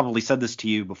know I've probably said this to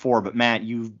you before, but Matt,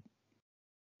 you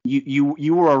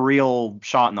were a real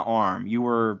shot in the arm. You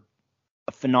were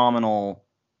a phenomenal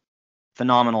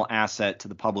asset to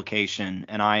the publication,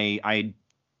 and I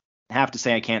have to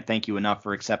say I can't thank you enough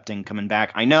for accepting coming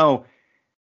back. I know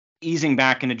easing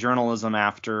back into journalism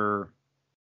after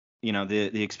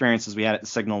the experiences we had at the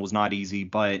Signal was not easy,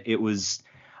 but it was.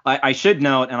 I should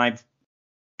note, and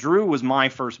Drew was my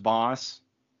first boss,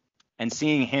 and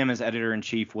seeing him as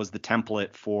editor-in-chief was the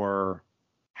template for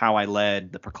how I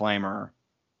led the Proclaimer.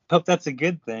 Hope that's a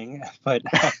good thing, but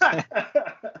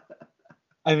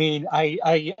I mean,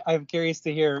 I'm curious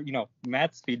to hear,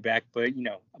 Matt's feedback, but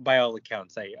by all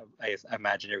accounts, I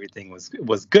imagine everything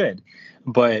was good.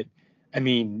 But I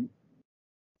mean,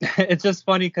 it's just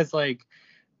funny because like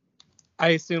I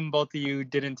assume both of you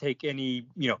didn't take any,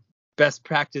 best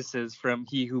practices from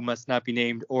He Who Must Not Be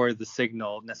Named or the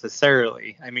Signal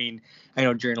necessarily. I mean, I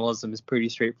know journalism is pretty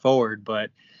straightforward, but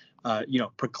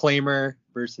Proclaimer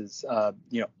versus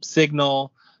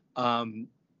Signal.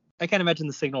 I can't imagine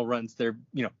the Signal runs their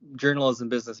journalism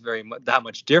business that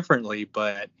much differently.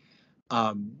 But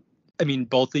I mean,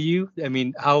 both of you. I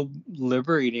mean, how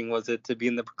liberating was it to be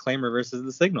in the Proclaimer versus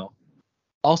the Signal?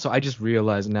 Also, I just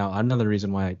realized now another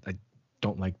reason why I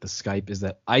don't like the Skype is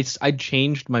that I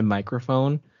changed my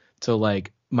microphone to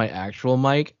like my actual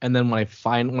mic, and then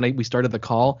when we started the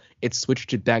call, it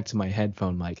switched it back to my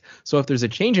headphone mic. So if there's a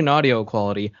change in audio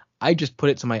quality, I just put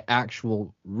it to my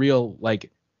actual real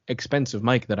like expensive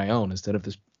mic that I own instead of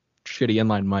this shitty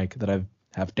inline mic that I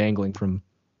have dangling from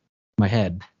my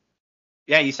head.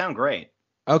 Yeah, you sound great.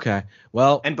 Okay,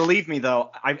 well, and believe me though,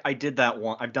 I did that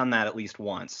one. I've done that at least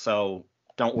once, so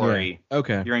don't worry. Yeah,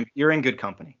 okay, you're in good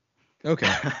company.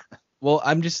 Okay. Well,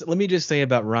 let me just say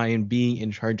about Ryan being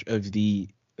in charge of the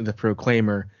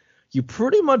Proclaimer, you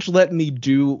pretty much let me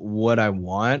do what I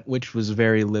want, which was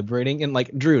very liberating. And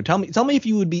like, Drew, tell me if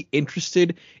you would be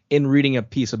interested in reading a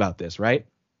piece about this, right?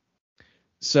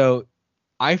 So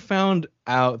I found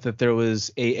out that there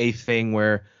was a thing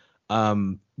where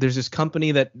there's this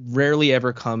company that rarely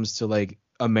ever comes to like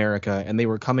America, and they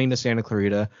were coming to Santa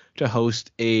Clarita to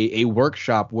host a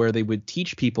workshop where they would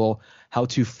teach people how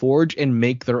to forge and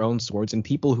make their own swords, and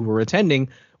people who were attending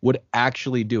would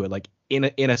actually do it. Like in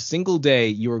a single day,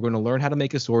 you were going to learn how to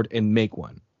make a sword and make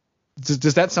one.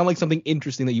 Does that sound like something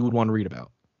interesting that you would want to read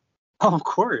about? Oh, of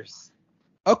course.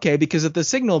 Okay, because at the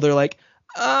Signal, they're like,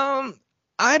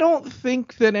 I don't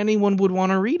think that anyone would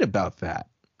want to read about that.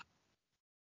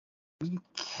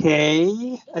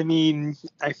 Okay. I mean,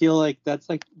 I feel like that's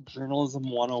like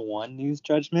journalism 101 news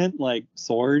judgment, like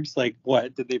swords. Like,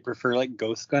 what did they prefer? Like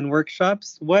ghost gun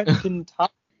workshops? What can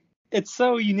top? It's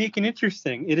so unique and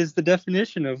interesting. It is the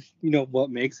definition of,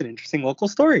 what makes an interesting local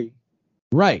story.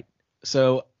 Right.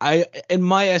 So in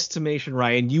my estimation,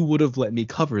 Ryan, you would have let me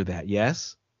cover that,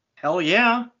 yes? Hell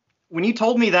yeah. When you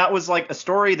told me that was like a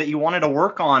story that you wanted to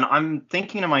work on, I'm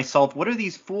thinking to myself, what are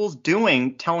these fools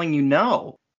doing telling you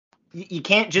no? You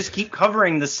can't just keep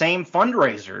covering the same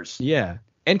fundraisers. Yeah.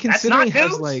 And That's considering not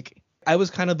as news. like I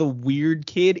was kind of the weird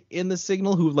kid in the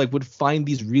Signal who like would find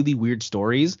these really weird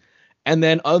stories, and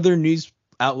then other news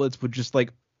outlets would just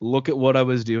like look at what I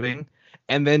was doing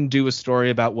and then do a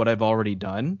story about what I've already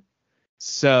done.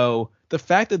 So the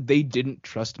fact that they didn't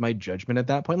trust my judgment at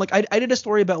that point, like I did a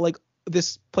story about like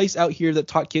this place out here that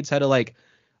taught kids how to like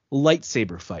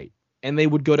lightsaber fight, and they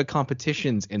would go to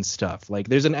competitions and stuff. Like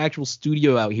there's an actual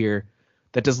studio out here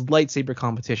that does lightsaber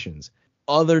competitions.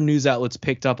 Other news outlets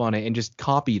picked up on it and just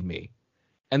copied me.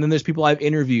 And then there's people I've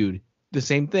interviewed, the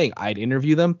same thing. I'd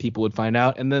interview them, people would find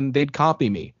out, and then they'd copy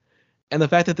me. And the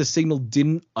fact that the Signal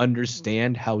didn't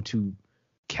understand how to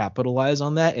capitalize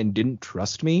on that and didn't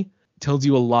trust me tells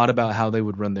you a lot about how they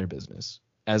would run their business.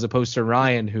 As opposed to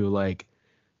Ryan, who like,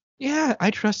 yeah, I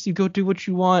trust you. Go do what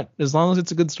you want. As long as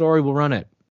it's a good story, we'll run it.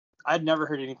 I'd never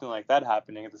heard anything like that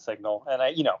happening at the Signal, and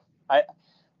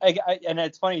and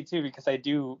it's funny too because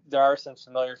there are some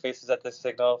familiar faces at the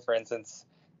Signal. For instance,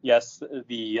 yes,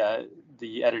 the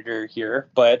editor here,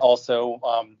 but also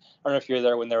I don't know if you're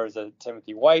there when there was a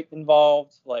Timothy White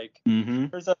involved. Like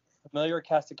there's a familiar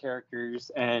cast of characters,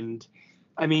 and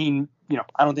I mean,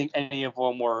 I don't think any of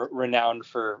them were renowned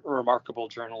for remarkable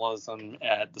journalism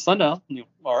at the Sundial,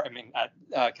 or I mean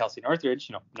at Kelsey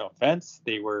Northridge. No offense,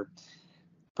 they were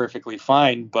perfectly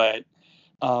fine, but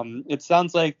it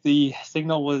sounds like the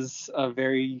Signal was a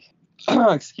very,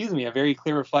 a very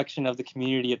clear reflection of the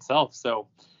community itself. So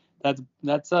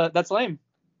that's lame.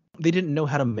 They didn't know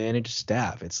how to manage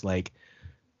staff. It's like,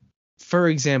 for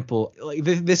example, like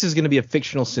this is going to be a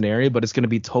fictional scenario, but it's going to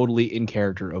be totally in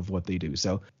character of what they do.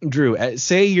 So, Drew,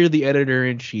 say you're the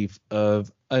editor-in-chief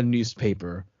of a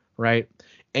newspaper, right?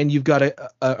 And you've got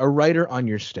a writer on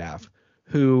your staff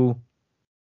who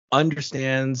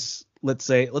understands, let's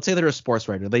say they're a sports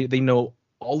writer. They know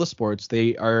all the sports.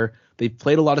 They've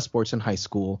played a lot of sports in high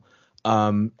school.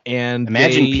 And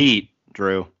imagine Pete,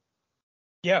 Drew.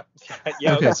 Yeah.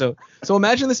 Okay, so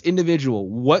imagine this individual.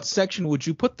 What section would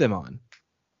you put them on?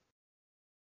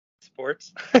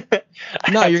 Sports.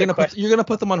 No, you're gonna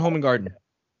put them on Home and Garden.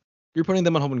 You're putting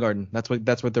them on Home and Garden. That's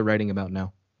what they're writing about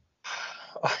now.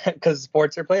 Because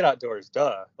sports are played outdoors.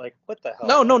 Duh. Like what the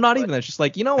hell? No, not even that. It's just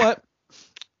like, you know what?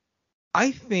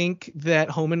 I think that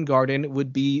Home and Garden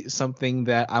would be something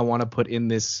that I want to put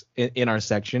in our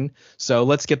section. So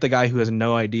let's get the guy who has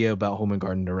no idea about Home and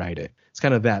Garden to write it. It's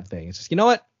kind of that thing. It's just, you know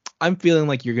what? I'm feeling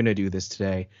like you're going to do this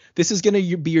today. This is going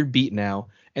to be your beat now.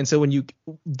 And so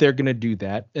they're going to do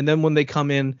that. And then when they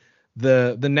come in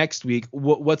the next week,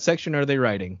 what section are they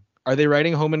writing? Are they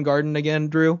writing Home and Garden again,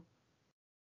 Drew?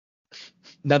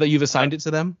 Now that you've assigned it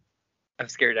to them? I'm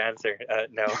scared to answer.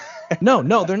 No.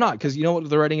 No, they're not. Because you know what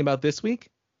they're writing about this week?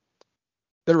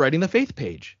 They're writing the faith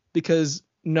page. Because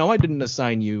no, I didn't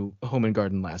assign you Home and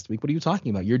Garden last week. What are you talking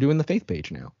about? You're doing the faith page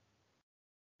now.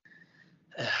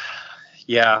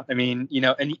 Yeah, I mean,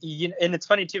 and it's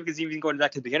funny too because even going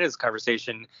back to the beginning of this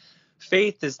conversation,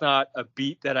 faith is not a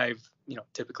beat that I've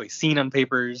typically seen on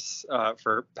papers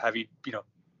for having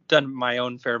done my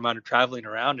own fair amount of traveling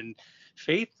around. And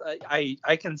faith,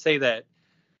 I can say that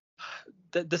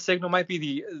the Signal might be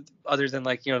the other than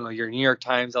like your New York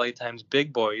Times, LA Times,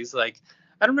 big boys. Like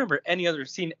I don't remember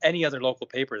seeing any other local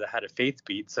paper that had a faith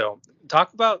beat. So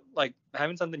talk about like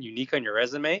having something unique on your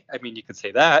resume. I mean, you could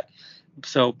say that.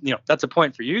 So, that's a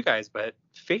point for you guys, but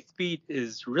faith beat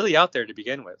is really out there to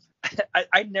begin with.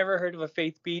 I'd never heard of a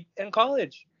faith beat in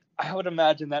college. I would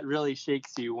imagine that really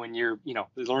shakes you when you're,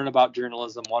 learn about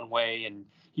journalism one way and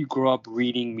you grow up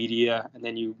reading media and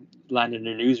then you land in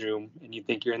a newsroom and you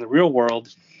think you're in the real world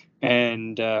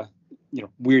and,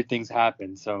 weird things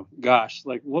happen. So, gosh,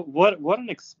 like what an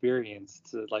experience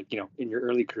to like, in your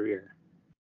early career.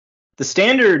 The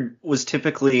standard was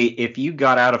typically if you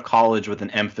got out of college with an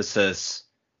emphasis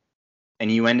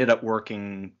and you ended up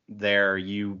working there,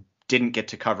 you didn't get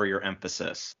to cover your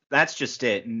emphasis. That's just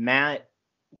it. Matt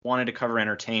wanted to cover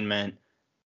entertainment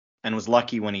and was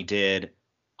lucky when he did.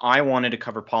 I wanted to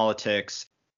cover politics.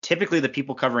 Typically, the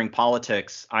people covering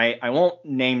politics, I won't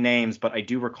name names, but I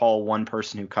do recall one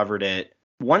person who covered it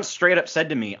once straight up said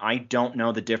to me, I don't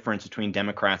know the difference between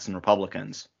Democrats and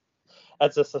Republicans.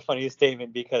 That's just a funny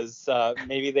statement because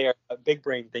maybe they are big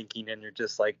brain thinking and you're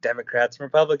just like Democrats and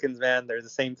Republicans, man. They're the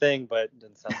same thing, but it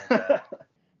doesn't sound like that.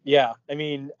 Yeah, I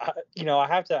mean, I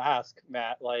have to ask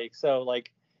Matt, like, so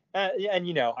like Yeah,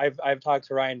 and I've talked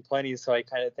to Ryan plenty, so I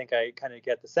kind of think I kind of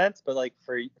get the sense. But like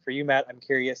for you, Matt, I'm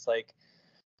curious, like,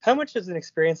 how much does an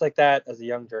experience like that as a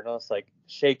young journalist like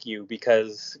shake you?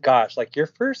 Because gosh, like your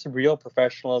first real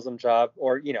professionalism job,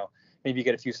 or maybe you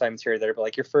get a few assignments here or there, but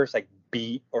like your first like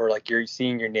beat, or like you're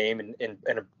seeing your name in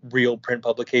a real print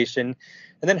publication,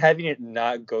 and then having it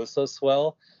not go so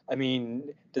swell. I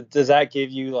mean, does that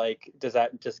give you like, does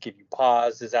that just give you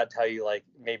pause? Does that tell you like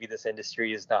maybe this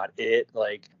industry is not it?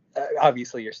 Like,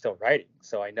 obviously you're still writing,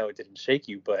 so I know it didn't shake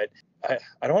you, but I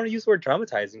don't want to use the word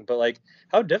traumatizing, but like,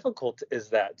 how difficult is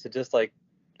that to just like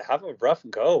have a rough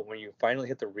go when you finally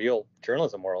hit the real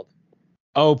journalism world?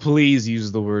 Oh, please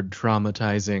use the word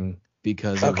traumatizing,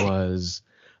 because Okay. it was.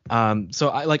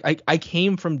 So I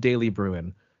came from Daily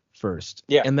Bruin first,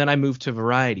 Yeah. and then I moved to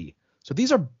Variety. So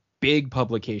these are big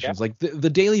publications. Yeah. Like the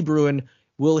Daily Bruin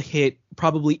will hit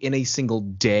probably in a single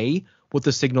day what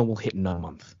the Signal will hit in a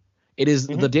month. It is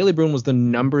Mhm. The Daily Bruin was the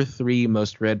number 3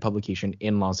 most read publication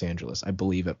in Los Angeles, I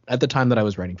believe it, at the time that I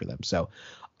was writing for them. So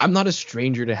I'm not a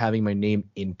stranger to having my name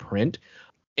in print.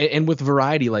 And with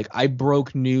Variety, like I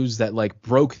broke news that like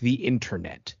broke the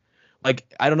internet. Like,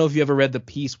 I don't know if you ever read the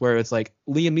piece where it's like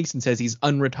Liam Neeson says he's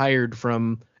unretired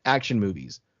from action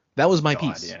movies. That was my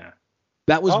God, piece. yeah.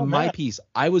 That was Oh, my man. piece.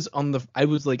 I was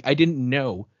like, I didn't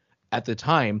know at the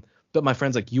time, but my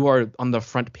friend's like, you are on the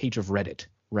front page of Reddit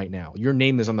right now. Your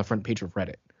name is on the front page of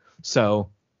Reddit. So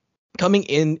coming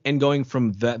in and going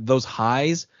from those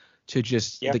highs to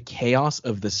just Yeah. the chaos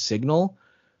of the Signal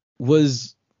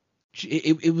was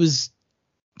it was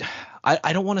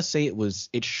I don't want to say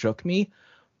it shook me,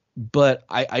 but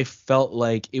I felt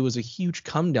like it was a huge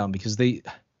come down, because they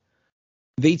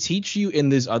teach you in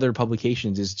these other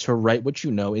publications is to write what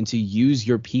you know and to use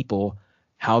your people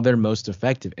how they're most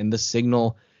effective. And the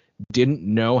Signal didn't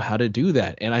know how to do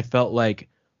that. And I felt like,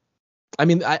 I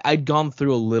mean, I'd gone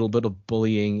through a little bit of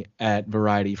bullying at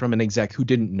Variety from an exec who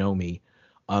didn't know me.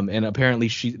 And apparently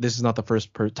this is not the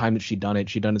first time that she'd done it.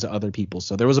 She'd done it to other people.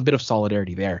 So there was a bit of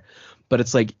solidarity there. But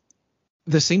it's like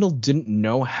the Signal didn't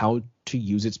know how to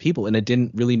use its people, and it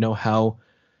didn't really know how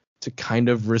to kind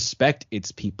of respect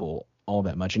its people all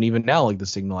that much. And even now, like the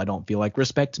Signal, I don't feel like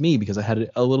respects me, because I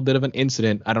had a little bit of an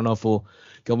incident. I don't know if we'll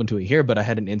go into it here, but I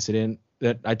had an incident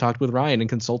that I talked with Ryan and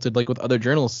consulted like with other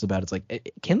journalists about. It's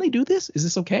like, can they do this? Is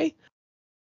this okay?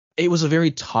 It was a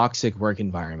very toxic work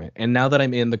environment. And now that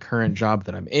I'm in the current job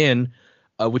that I'm in,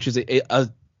 which is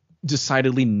a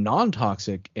decidedly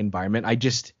non-toxic environment,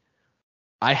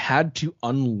 I had to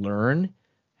unlearn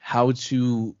how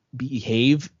to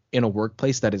behave in a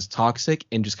workplace that is toxic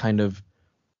and just kind of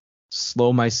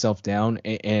slow myself down.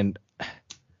 And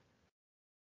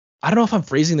I don't know if I'm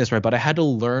phrasing this right, but I had to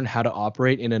learn how to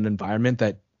operate in an environment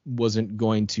that wasn't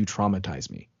going to traumatize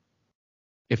me,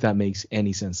 if that makes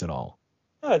any sense at all.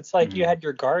 No, it's like you had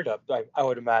your guard up, I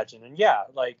would imagine. And yeah,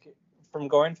 like from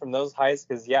going from those highs,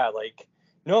 because yeah, like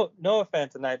no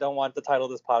offense, and I don't want the title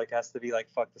of this podcast to be like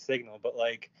 "fuck the Signal," but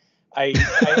like I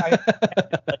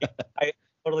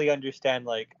totally understand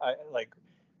like where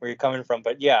you're coming from.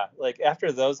 But yeah, like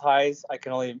after those highs, I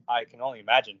can only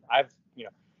imagine. I've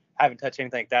haven't touched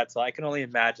anything like that, so I can only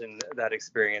imagine that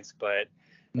experience. But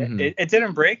it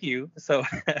didn't break you, so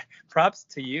props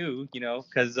to you,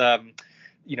 because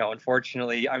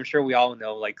unfortunately, I'm sure we all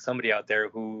know like somebody out there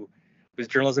whose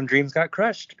journalism dreams got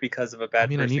crushed because of a bad. I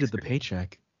mean, I first needed the experience.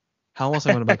 paycheck. How else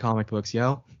am I going to buy comic books,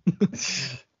 yo?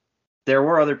 There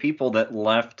were other people that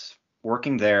left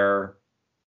working there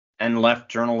and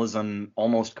left journalism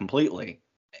almost completely,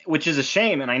 which is a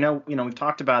shame. And I know, we've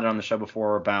talked about it on the show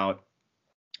before about,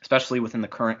 especially within the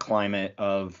current climate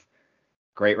of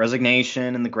great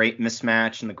resignation and the great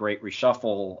mismatch and the great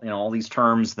reshuffle, all these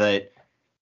terms that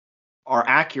are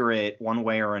accurate one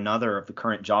way or another of the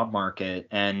current job market.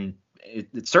 And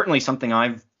it's certainly something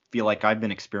I feel like I've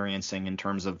been experiencing in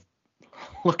terms of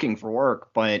looking for work,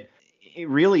 but it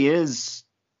really is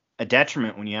a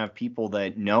detriment when you have people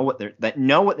that know what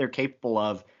they're capable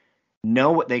of,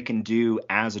 know what they can do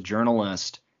as a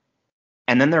journalist,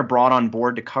 and then they're brought on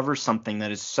board to cover something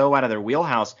that is so out of their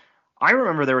wheelhouse. I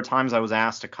remember there were times I was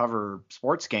asked to cover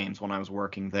sports games when I was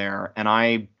working there, and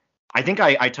I think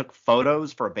I took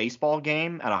photos for a baseball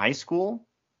game at a high school,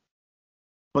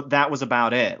 but that was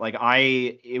about it. Like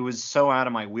it was so out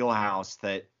of my wheelhouse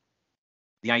that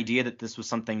the idea that this was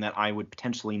something that I would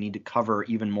potentially need to cover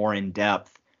even more in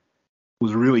depth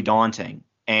was really daunting.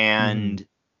 And,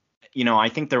 I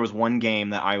think there was one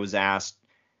game that I was asked,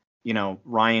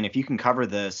 Ryan, if you can cover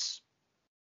this,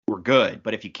 we're good.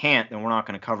 But if you can't, then we're not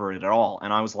going to cover it at all.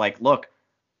 And I was like, look,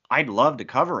 I'd love to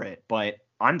cover it, but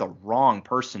I'm the wrong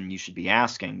person you should be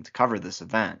asking to cover this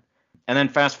event. And then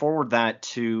fast forward that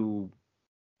to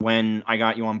when I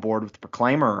got you on board with the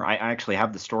Proclaimer. I actually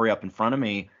have the story up in front of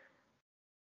me.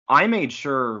 I made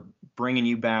sure bringing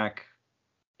you back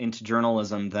into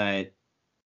journalism that,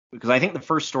 because I think the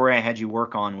first story I had you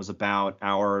work on was about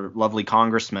our lovely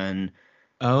congressman.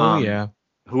 Oh yeah.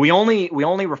 Who we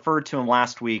only referred to him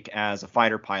last week as a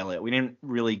fighter pilot. We didn't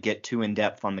really get too in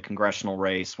depth on the congressional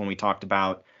race when we talked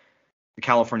about the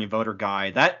California voter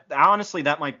guide. That honestly,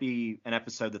 that might be an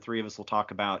episode the three of us will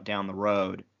talk about down the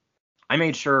road. I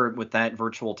made sure with that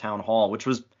virtual town hall, which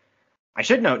was, I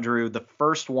should note, Drew, the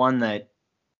first one that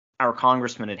our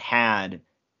congressman had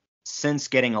since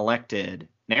getting elected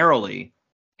narrowly.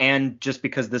 And just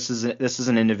because this is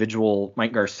an individual,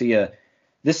 Mike Garcia,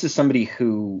 this is somebody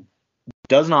who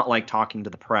does not like talking to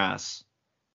the press,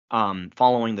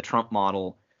 following the Trump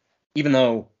model, even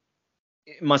though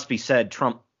it must be said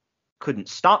Trump couldn't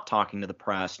stop talking to the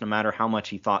press no matter how much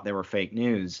he thought they were fake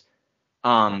news,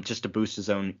 just to boost his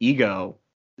own ego.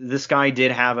 This guy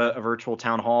did have a virtual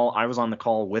town hall. I was on the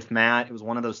call with Matt. It was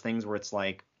one of those things where it's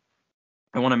like,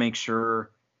 I want to make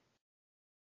sure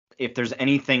if there's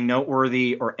anything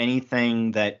noteworthy or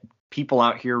anything that people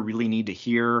out here really need to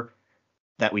hear,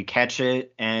 that we catch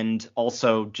it, and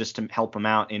also just to help them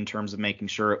out in terms of making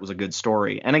sure it was a good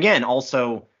story. And again,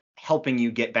 also helping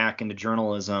you get back into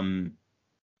journalism,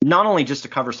 not only just to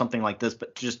cover something like this,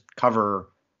 but just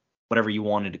cover whatever you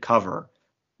wanted to cover.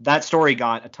 That story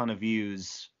got a ton of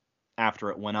views after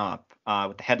it went up,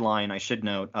 with the headline, I should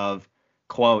note, of,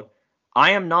 quote,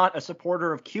 "I am not a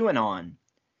supporter of QAnon.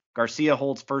 Garcia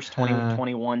holds first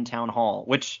 2021 town hall,"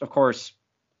 which, of course,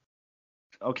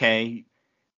 okay,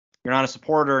 you're not a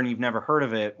supporter and you've never heard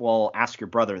of it. Well, ask your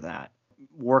brother that.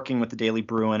 Working with the Daily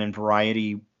Bruin and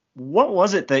Variety, what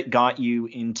was it that got you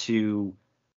into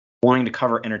wanting to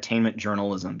cover entertainment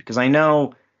journalism? Because I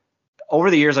know over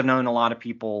the years I've known a lot of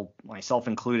people, myself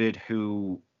included,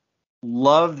 who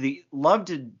love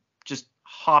to just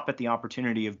hop at the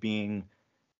opportunity of being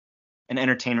an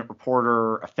entertainment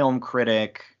reporter, a film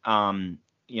critic, a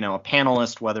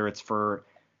panelist, whether it's for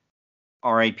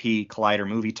RIP, Collider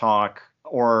Movie Talk,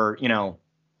 or,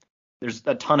 there's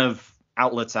a ton of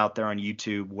outlets out there on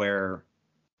YouTube where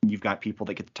you've got people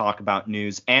that get to talk about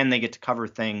news and they get to cover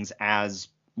things as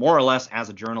more or less as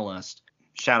a journalist.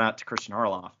 Shout out to Christian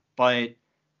Harloff. But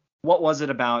what was it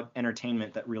about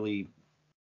entertainment that really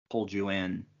pulled you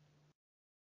in?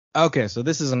 Okay, so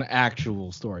this is an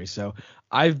actual story. So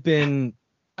I've been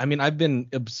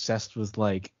obsessed with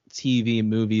like TV,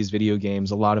 movies, video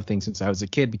games, a lot of things since I was a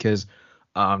kid, because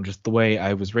just the way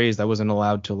I was raised, I wasn't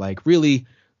allowed to like really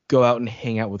go out and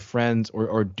hang out with friends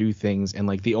or do things. And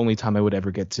like the only time I would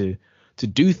ever get to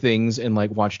do things and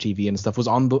like watch TV and stuff was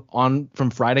on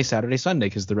from Friday, Saturday, Sunday,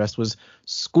 because the rest was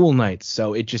school nights.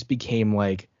 So it just became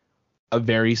like a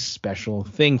very special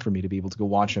thing for me to be able to go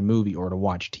watch a movie or to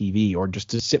watch TV or just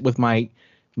to sit with my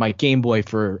Game Boy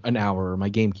for an hour or my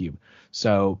GameCube.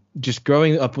 So just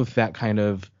growing up with that kind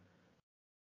of,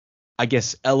 I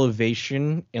guess,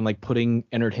 elevation and like putting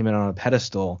entertainment on a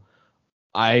pedestal,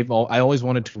 I always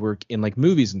wanted to work in like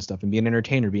movies and stuff and be an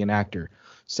entertainer, be an actor.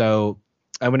 So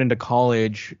I went into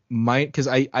college, because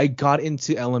I got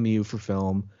into LMU for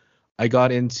film. I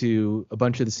got into a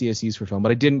bunch of the CSUs for film,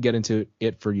 but I didn't get into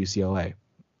it for UCLA.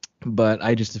 But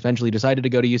I just eventually decided to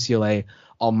go to UCLA.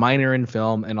 I'll minor in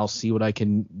film and I'll see what I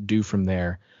can do from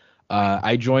there.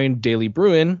 I joined Daily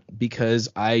Bruin because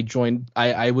I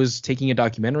was taking a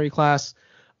documentary class.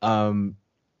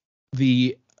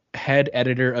 The head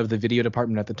editor of the video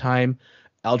department at the time,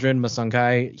 Aldrin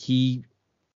Masangai,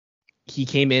 he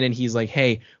came in and he's like,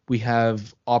 "Hey, we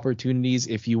have opportunities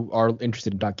if you are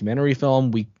interested in documentary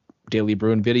film. Daily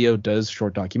Bruin Video does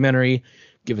short documentary.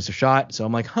 Give us a shot." So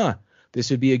I'm like, this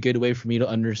would be a good way for me to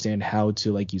understand how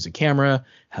to like use a camera,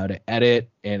 how to edit,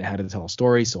 and how to tell a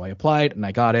story. So I applied and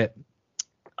I got it.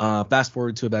 Fast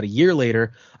forward to about a year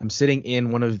later, I'm sitting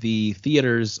in one of the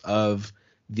theaters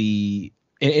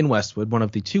in Westwood, one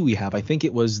of the two we have. I think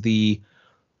it was the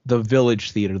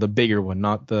Village Theater, the bigger one,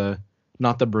 not the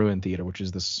Bruin Theater, which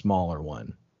is the smaller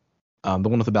one, the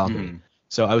one with the balcony. Mm-hmm.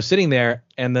 So I was sitting there,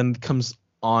 and then comes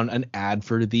on an ad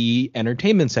for the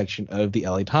entertainment section of the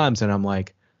LA Times, and I'm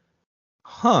like,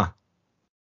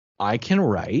 I can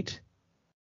write,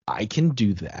 I can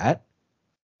do that.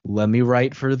 Let me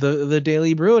write for the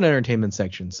Daily Bruin entertainment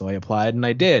section. So I applied and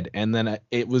I did, and then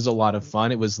it was a lot of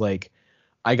fun. It was like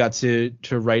I got to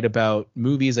write about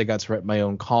movies. I got to write my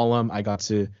own column. I got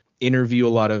to interview a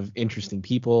lot of interesting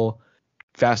people.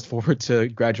 Fast forward to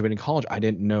graduating college, I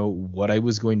didn't know what I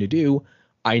was going to do.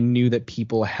 I knew that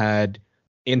people had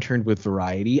interned with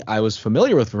Variety, I was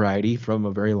familiar with Variety from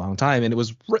a very long time, and it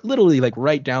was literally like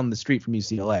right down the street from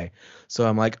UCLA. So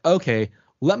I'm like, okay,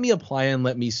 let me apply and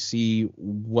let me see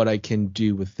what I can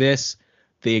do with this.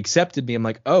 They accepted me. I'm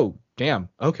like, oh, damn,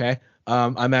 okay.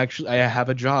 I have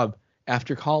a job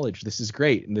after college. This is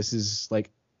great, and this is like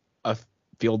a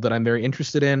field that I'm very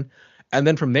interested in. And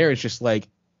then from there, it's just like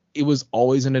it was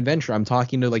always an adventure. I'm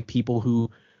talking to like people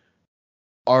who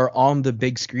are on the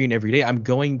big screen every day. I'm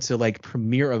going to like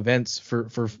premiere events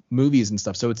for movies and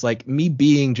stuff. So it's like me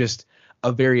being just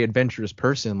a very adventurous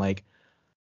person. Like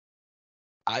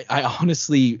I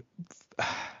honestly,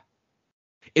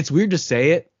 it's weird to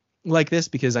say it like this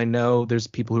because I know there's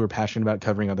people who are passionate about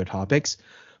covering other topics,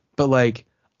 but like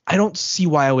I don't see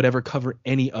why I would ever cover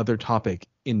any other topic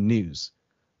in news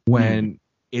when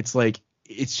it's like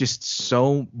it's just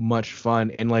so much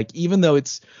fun. And like even though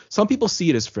it's some people see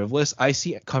it as frivolous, I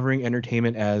see covering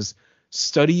entertainment as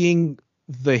studying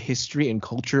the history and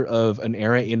culture of an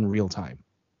era in real time,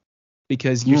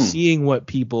 because you're seeing what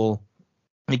people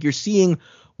like, you're seeing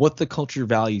what the culture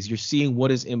values, you're seeing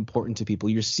what is important to people,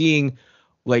 you're seeing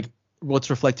like what's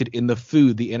reflected in the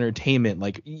food, the entertainment.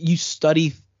 Like you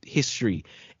study history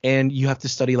and you have to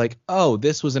study like, oh,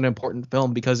 this was an important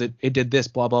film because it did this,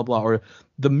 blah, blah, blah, or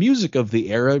the music of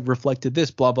the era reflected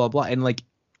this, blah, blah, blah. And like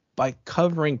by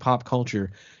covering pop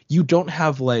culture, you don't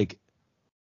have like,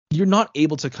 you're not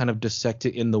able to kind of dissect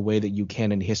it in the way that you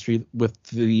can in history with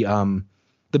the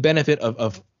benefit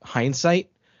of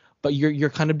hindsight, but you're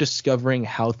kind of discovering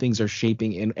how things are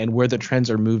shaping and where the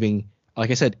trends are moving, like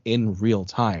I said, in real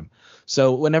time.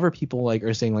 So whenever people like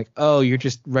are saying like, oh, you're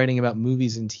just writing about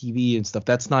movies and TV and stuff,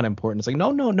 that's not important. It's like,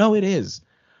 no, it is.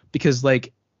 Because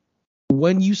like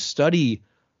when you study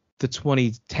the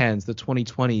 2010s, the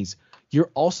 2020s,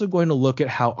 you're also going to look at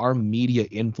how our media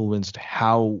influenced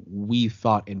how we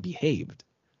thought and behaved.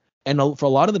 And for a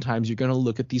lot of the times, you're going to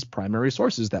look at these primary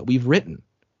sources that we've written.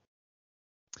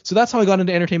 So that's how I got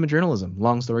into entertainment journalism.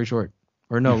 Long story short.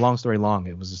 Or no, long story long.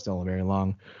 It was still a very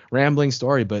long, rambling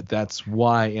story, but that's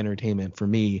why entertainment for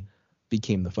me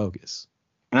became the focus.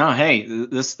 No, hey,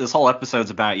 this whole episode's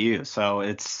about you, so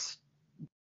it's,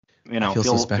 you know, I feel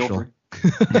so special.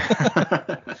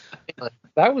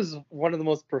 That was one of the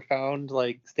most profound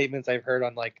like statements I've heard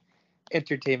on like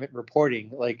entertainment reporting.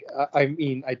 Like I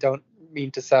mean, I don't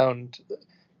mean to sound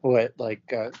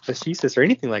facetious or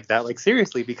anything like that. Like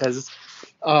seriously, because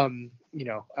you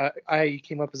know, I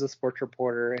came up as a sports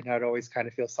reporter and I'd always kind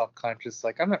of feel self-conscious,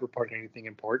 like I'm not reporting anything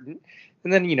important.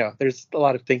 And then, you know, there's a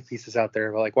lot of think pieces out there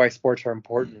about like why sports are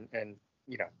important, and,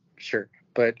 you know, sure.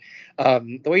 But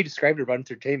the way you described it about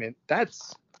entertainment,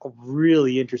 that's a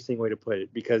really interesting way to put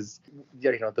it, because,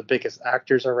 you know, the biggest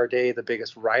actors of our day, the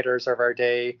biggest writers of our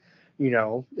day, you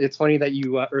know, it's funny that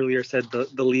you earlier said the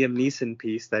Liam Neeson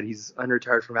piece, that he's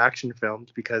unretired from action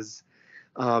films, because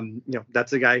you know,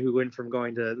 that's a guy who went from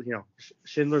going to, you know,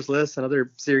 Schindler's List and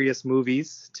other serious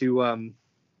movies to,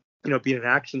 you know, being an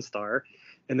action star.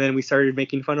 And then we started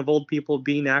making fun of old people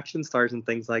being action stars and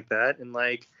things like that. And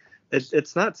like,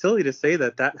 it's not silly to say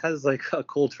that that has like a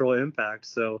cultural impact.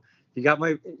 So you got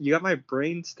my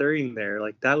brain stirring there.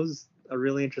 Like that was a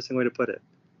really interesting way to put it.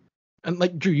 And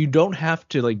like, Drew, you don't have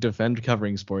to like defend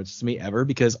covering sports to me ever,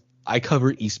 because I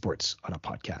cover esports on a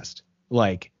podcast.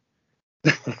 Like,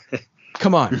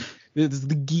 come on. This is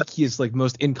the geekiest, like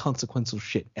most inconsequential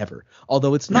shit ever.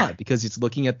 Although it's not, because it's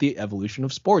looking at the evolution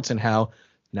of sports and how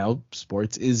now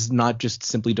sports is not just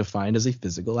simply defined as a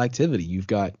physical activity. You've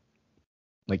got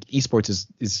like esports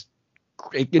is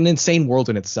an insane world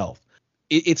in itself.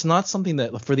 It's not something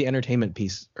that, for the entertainment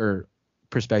piece or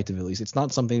perspective at least, it's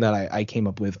not something that I came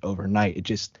up with overnight.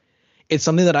 It's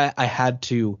something that I had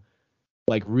to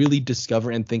like really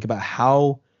discover and think about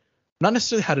how, not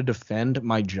necessarily how to defend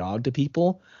my job to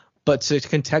people, but to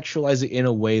contextualize it in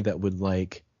a way that would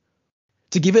like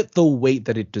to give it the weight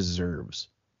that it deserves,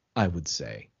 I would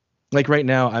say. Like right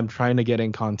now, I'm trying to get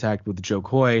in contact with Joe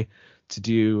Coy to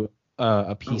do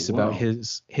a piece about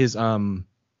his upcoming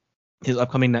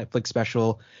Netflix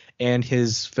special and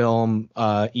his film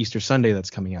Easter Sunday that's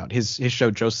coming out. His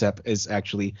show Joseph is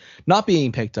actually not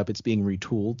being picked up; it's being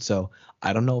retooled. So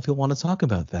I don't know if he'll want to talk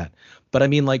about that. But I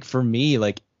mean, like for me,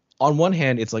 like on one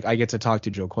hand, it's like I get to talk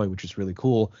to Joe Coy, which is really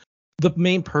cool. The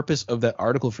main purpose of that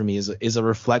article for me is a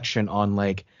reflection on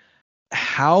like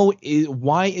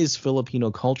why is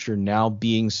Filipino culture now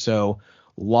being so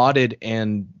lauded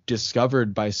and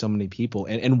discovered by so many people,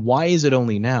 and why is it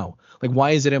only now? Like,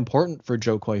 why is it important for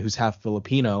Joe Coy, who's half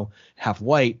Filipino, half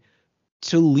white,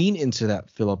 to lean into that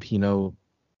Filipino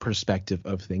perspective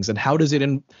of things? And how does it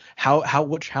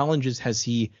what challenges has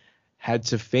he had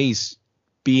to face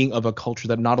being of a culture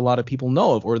that not a lot of people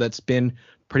know of, or that's been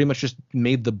pretty much just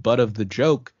made the butt of the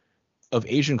joke of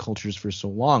Asian cultures for so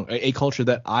long. A culture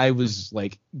that I was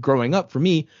like growing up, for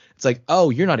me, it's like, oh,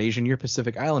 you're not Asian, you're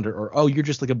Pacific Islander, or oh, you're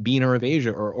just like a beaner of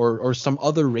Asia, or some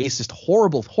other racist,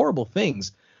 horrible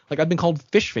things. Like I've been called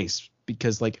fish face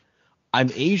because like I'm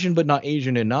Asian but not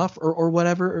Asian enough, or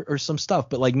whatever, or some stuff.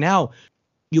 But like now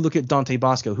you look at Dante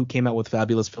Bosco, who came out with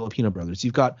Fabulous Filipino Brothers.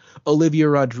 You've got Olivia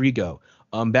Rodrigo.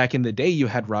 Back in the day, you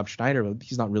had Rob Schneider, but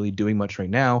he's not really doing much right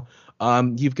now.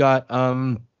 You've got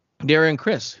Darren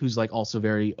Criss, who's like also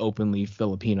very openly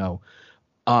Filipino.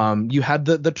 You had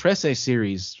the Trece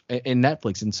series in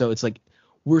Netflix, and so it's like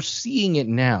we're seeing it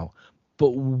now.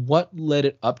 But what led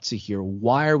it up to here?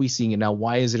 Why are we seeing it now?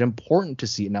 Why is it important to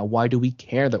see it now? Why do we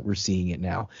care that we're seeing it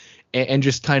now? And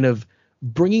just kind of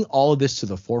bringing all of this to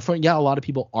the forefront. Yeah, a lot of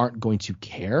people aren't going to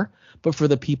care, but for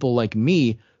the people like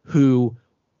me who,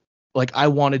 like, I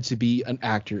wanted to be an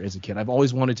actor as a kid. I've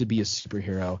always wanted to be a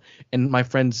superhero, and my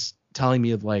friends telling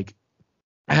me of like,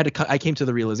 I came to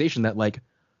the realization that like,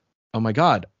 oh my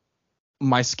God,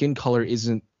 my skin color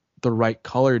isn't the right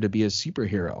color to be a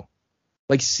superhero.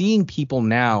 Like seeing people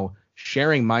now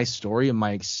sharing my story and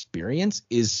my experience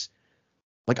is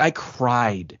like, I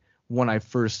cried when I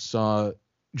first saw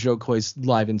Joe Coy's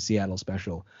Live in Seattle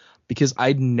special, because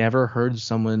I'd never heard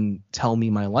someone tell me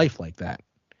my life like that.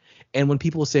 And when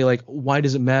people say like, why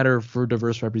does it matter for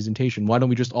diverse representation? Why don't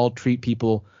we just all treat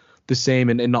people the same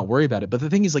and not worry about it? But the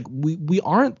thing is, like, we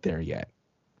aren't there yet.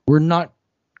 We're not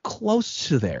close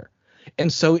to there.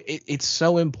 And so it's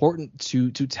so important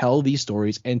to tell these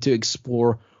stories and to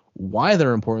explore why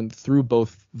they're important through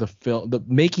both the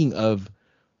making of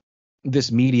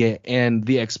this media and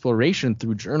the exploration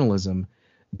through journalism,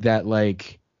 that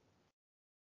like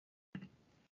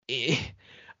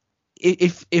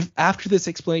if after this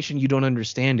explanation you don't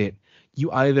understand it,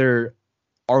 you either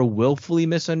are willfully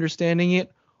misunderstanding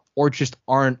it or just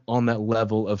aren't on that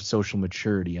level of social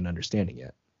maturity and understanding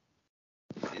it.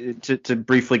 To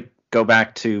briefly go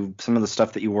back to some of the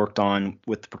stuff that you worked on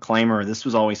with the Proclaimer, this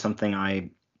was always something I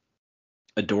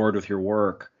adored with your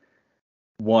work,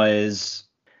 was,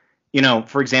 you know,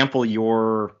 for example,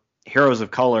 your Heroes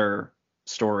of Color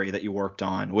story that you worked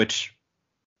on, which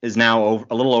is now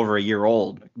a little over a year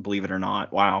old, believe it or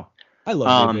not. Wow. I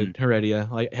love David Heredia.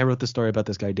 Like, I wrote the story about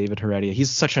this guy, David Heredia.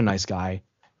 He's such a nice guy.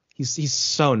 He's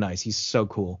so nice. He's so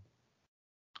cool.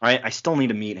 I still need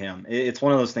to meet him. It's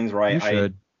one of those things where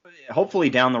I hopefully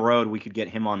down the road we could get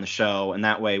him on the show, and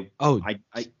that way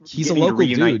he's a local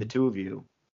reunite dude. The two of you.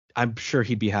 I'm sure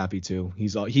he'd be happy to.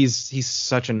 He's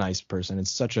such a nice person.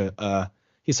 It's such a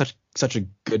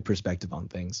good perspective on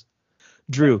things.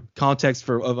 Drew, context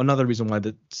of another reason why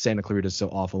the Santa Clarita is so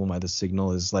awful and why the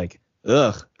Signal is like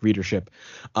readership.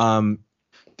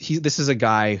 This is a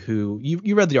guy who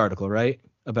you read the article, right,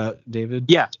 about David?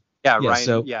 Yeah, Ryan.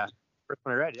 So first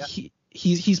one I read. Yeah.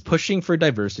 He's pushing for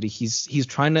diversity. He's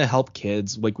trying to help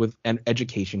kids like with an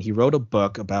education. He wrote a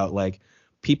book about like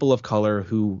people of color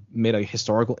who made a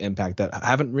historical impact that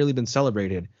haven't really been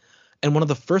celebrated. And one of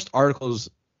the first articles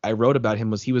I wrote about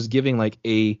him was he was giving like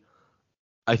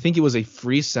I think it was a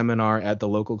free seminar at the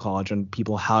local college on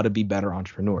people how to be better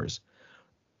entrepreneurs.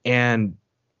 And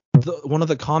one of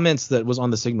the comments that was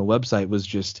on the Signal website was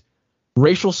just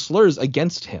racial slurs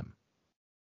against him.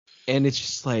 And it's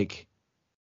just like,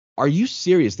 are you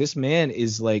serious? This man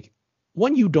is like,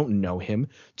 one, you don't know him.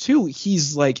 Two,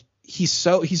 he's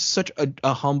such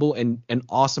a humble and an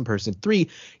awesome person. Three,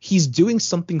 he's doing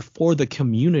something for the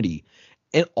community.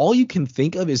 And all you can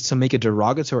think of is to make a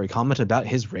derogatory comment about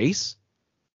his race.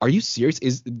 Are you serious?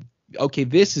 This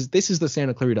is the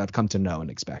Santa Clarita I've come to know and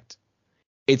expect.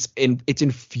 It's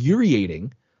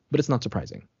infuriating, but it's not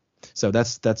surprising. So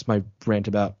that's my rant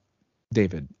about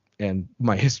David and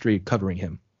my history covering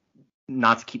him.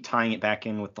 Not to keep tying it back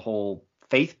in with the whole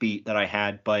faith beat that I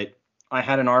had, but I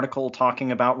had an article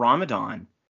talking about Ramadan,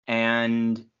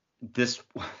 and this,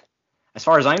 as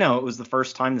far as I know, it was the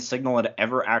first time the Signal had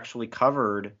ever actually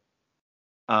covered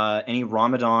any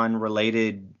Ramadan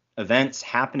related events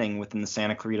happening within the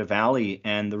Santa Clarita Valley,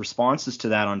 and the responses to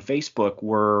that on Facebook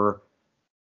were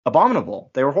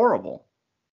abominable. They were horrible.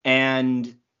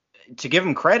 And to give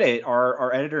him credit,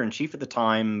 our editor-in-chief at the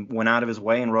time went out of his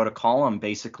way and wrote a column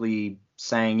basically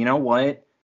saying, you know what,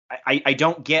 I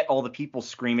don't get all the people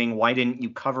screaming, why didn't you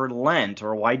cover Lent,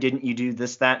 or why didn't you do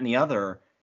this, that, and the other?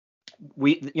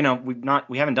 We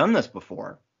haven't done this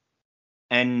before,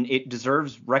 and it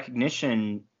deserves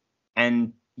recognition.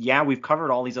 And yeah, we've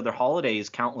covered all these other holidays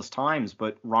countless times,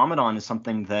 but Ramadan is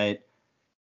something that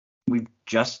we've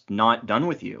just not done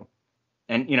with you.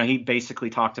 And, he basically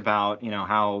talked about,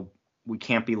 how we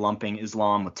can't be lumping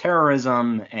Islam with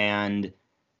terrorism. And,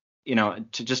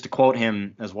 just to quote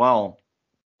him as well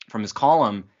from his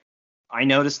column, I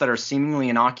noticed that our seemingly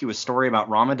innocuous story about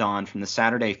Ramadan from the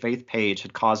Saturday Faith page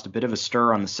had caused a bit of a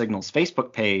stir on the Signal's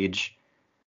Facebook page.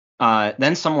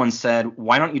 Then someone said,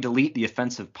 why don't you delete the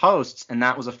offensive posts? And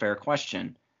that was a fair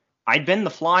question. I'd been the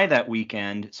fly that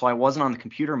weekend, so I wasn't on the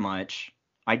computer much.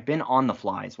 I'd been on the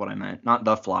fly is what I meant, not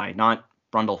the fly, not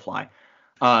Brundlefly.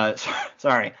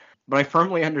 Sorry. But I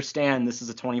firmly understand this is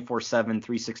a 24/7,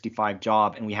 365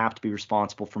 job, and we have to be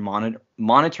responsible for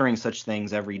monitoring such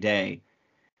things every day.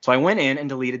 So I went in and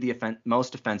deleted the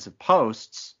most offensive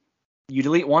posts. You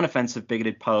delete one offensive,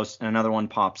 bigoted post, and another one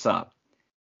pops up.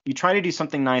 You try to do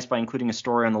something nice by including a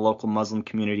story on the local Muslim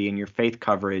community in your faith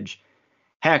coverage.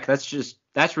 Heck,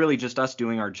 that's really just us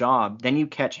doing our job. Then you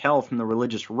catch hell from the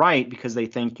religious right because they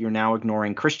think you're now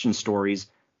ignoring Christian stories,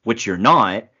 which you're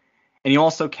not. And you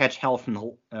also catch hell from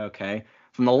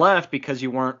the left because you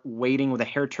weren't waiting with a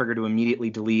hair trigger to immediately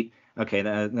delete. Okay,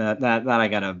 that I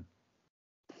gotta.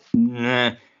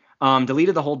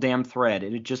 Deleted the whole damn thread.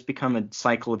 It had just become a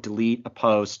cycle of delete a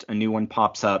post, a new one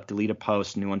pops up, delete a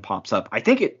post, a new one pops up. I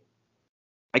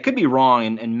could be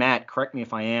wrong, and Matt, correct me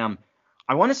if I am.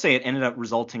 I want to say it ended up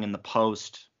resulting in the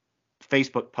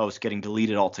Facebook post getting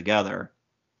deleted altogether.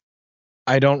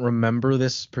 I don't remember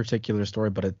this particular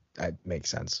story, but it makes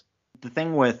sense. The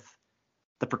thing with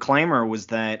the Proclaimer was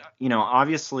that,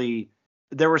 obviously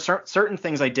there were certain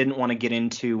things I didn't want to get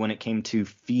into when it came to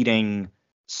feeding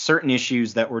certain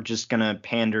issues that were just going to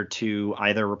pander to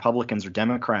either Republicans or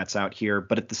Democrats out here.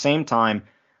 But at the same time,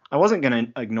 I wasn't going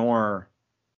to ignore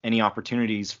any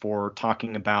opportunities for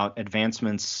talking about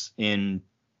advancements in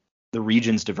the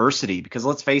region's diversity, because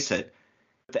let's face it,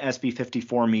 the SB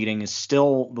 54 meeting is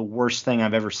still the worst thing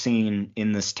I've ever seen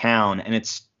in this town. And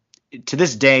to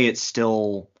this day, it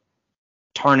still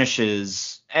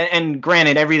tarnishes. And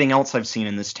granted, everything else I've seen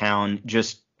in this town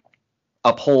just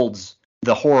upholds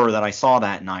the horror that I saw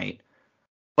that night.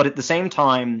 But at the same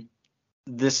time,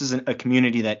 this is a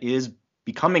community that is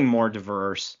becoming more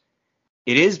diverse.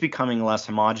 It is becoming less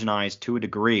homogenized to a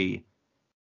degree.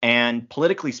 And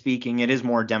politically speaking, it is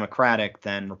more Democratic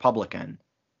than Republican.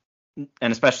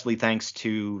 And especially thanks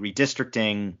to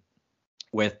redistricting,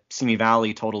 with Simi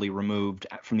Valley totally removed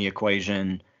from the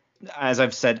equation. As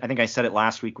I've said, I think I said it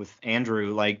last week with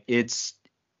Andrew, like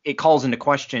it calls into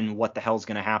question what the hell's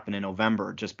going to happen in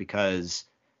November, just because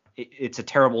it's a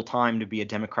terrible time to be a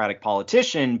Democratic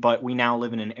politician, but we now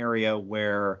live in an area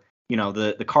where,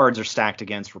 the cards are stacked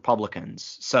against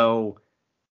Republicans. So,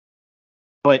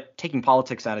 but taking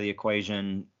politics out of the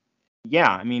equation, yeah,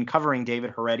 I mean, covering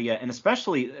David Heredia, and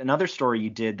especially another story you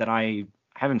did that I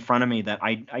have in front of me that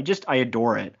I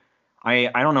adore it. I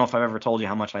don't know if I've ever told you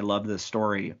how much I love this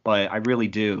story, but I really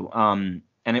do. And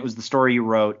it was the story you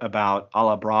wrote about A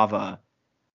La Brava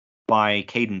by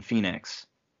Caden Phoenix.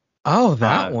 Oh,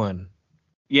 that one.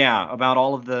 Yeah, about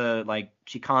all of the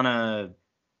Chicana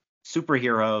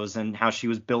superheroes and how she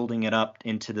was building it up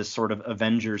into this sort of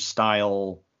Avengers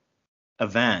style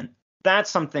event. That's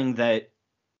something that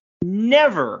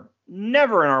never in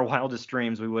our wildest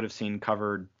dreams we would have seen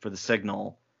covered for the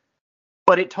Signal.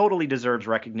 But it totally deserves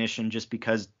recognition just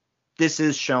because this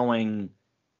is showing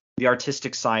the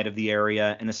artistic side of the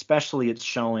area, and especially it's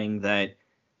showing that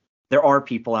there are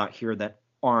people out here that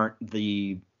aren't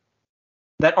the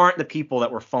people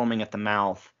that were foaming at the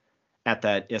mouth at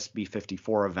that SB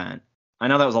 54 event. I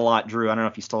know that was a lot, Drew. I don't know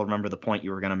if you still remember the point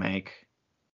you were going to make.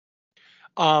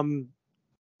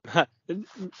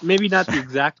 Maybe not the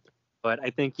exact, but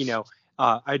I think,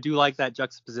 I do like that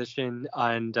juxtaposition.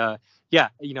 And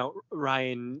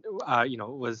Ryan,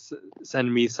 was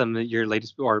sending me some of your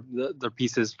latest or the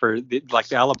pieces for the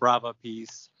A La Brava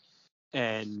piece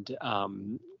and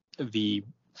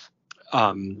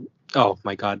oh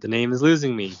my God, the name is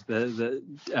losing me. The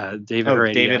David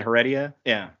Heredia. David Heredia?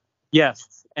 Yeah.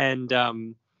 Yes. And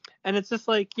it's just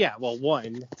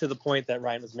one, to the point that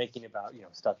Ryan was making about,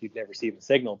 stuff you'd never see in the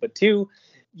Signal. But two,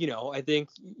 I think,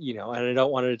 and I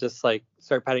don't want to just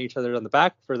start patting each other on the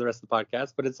back for the rest of the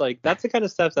podcast, but it's that's the kind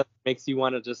of stuff that makes you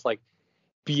want to just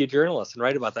be a journalist and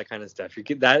write about that kind of stuff. You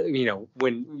get that,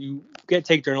 when you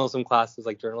take journalism classes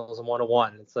like Journalism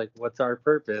 101, it's what's our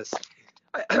purpose?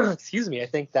 Excuse me. I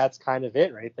think that's kind of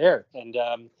it right there. And,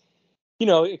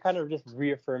 it kind of just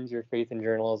reaffirms your faith in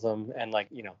journalism. And I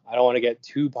don't want to get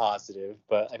too positive,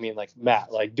 but I mean, Matt,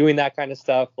 doing that kind of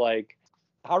stuff,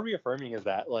 how reaffirming is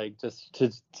that? Just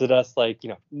to us,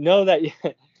 know that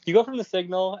you you go from the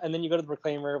Signal and then you go to the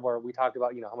Proclaimer, where we talk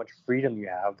about, how much freedom you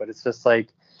have, but it's just like,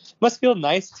 it must feel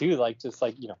nice too, like, just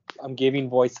like, I'm giving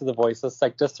voice to the voiceless,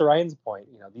 like, just to Ryan's point,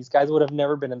 these guys would have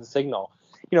never been in the Signal,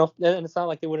 and it's not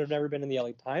like they would have never been in the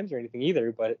LA Times or anything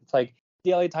either, but it's like,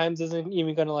 the LA Times isn't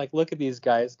even going to like look at these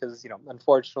guys because,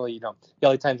 unfortunately, the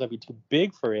LA Times might be too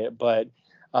big for it, but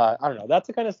I don't know. That's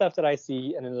the kind of stuff that I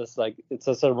see, and it's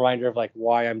just a reminder of like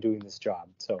why I'm doing this job.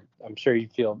 So I'm sure you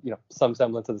feel, some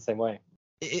semblance of the same way.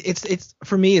 It's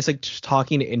for me, it's like just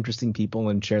talking to interesting people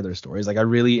and share their stories. Like I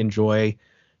really enjoy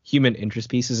human interest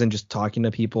pieces and just talking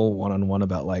to people one-on-one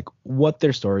about like what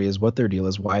their story is, what their deal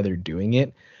is, why they're doing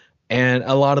it. And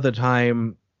a lot of the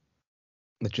time,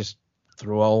 let's just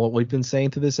through all what we've been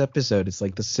saying through this episode, it's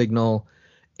like the Signal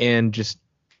and just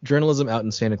journalism out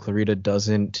in Santa Clarita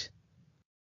doesn't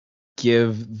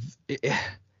give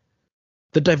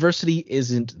the diversity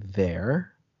isn't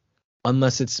there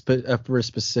unless it's for a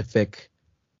specific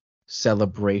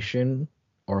celebration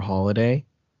or holiday,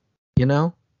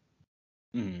 Yeah.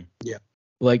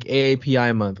 Like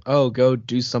AAPI month. Oh, go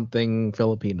do something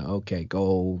Filipino. Okay,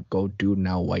 go do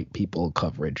now white people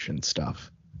coverage and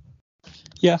stuff.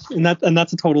 Yeah, and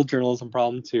that's a total journalism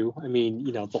problem too. I mean,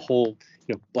 the whole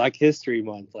Black History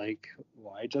Month, like,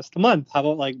 why just a month? How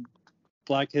about like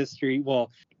Black History?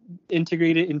 Well,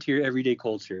 integrate it into your everyday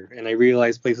culture. And I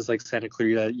realize places like Santa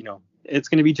Clarita, it's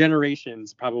going to be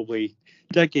generations, probably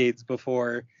decades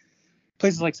before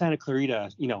places like Santa Clarita,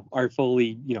 are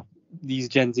fully, these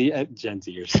Gen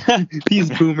Zers, these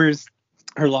boomers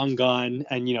are long gone,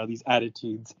 and these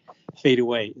attitudes fade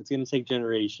away. It's going to take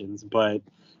generations, but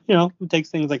it takes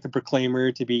things like the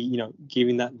Proclaimer to be,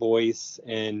 giving that voice.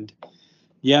 And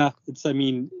yeah, it's, I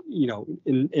mean,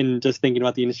 in just thinking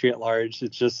about the industry at large,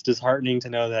 it's just disheartening to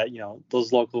know that,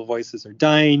 those local voices are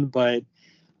dying, but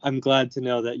I'm glad to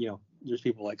know that, there's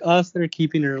people like us that are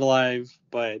keeping it alive.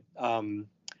 But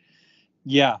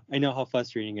yeah, I know how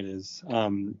frustrating it is.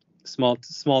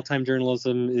 Small time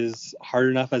journalism is hard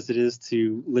enough as it is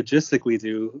to logistically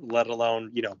do, let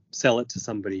alone, sell it to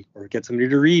somebody or get somebody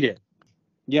to read it.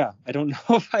 Yeah, I don't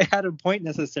know if I had a point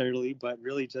necessarily, but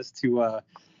really just to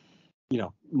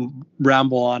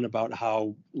ramble on about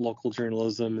how local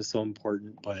journalism is so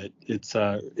important, but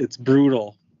it's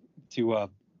brutal to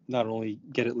not only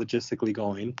get it logistically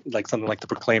going, like something like the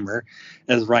Proclaimer,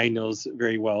 as Ryan knows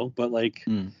very well, but like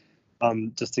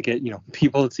just to get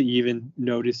people to even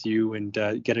notice you and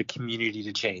get a community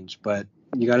to change. But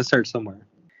you got to start somewhere.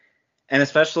 And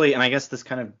especially, and I guess this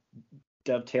kind of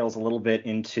dovetails a little bit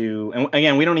into, and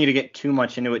again, we don't need to get too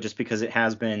much into it just because it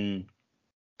has been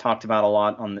talked about a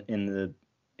lot in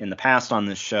the past on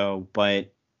this show.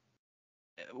 But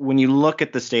when you look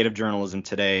at the state of journalism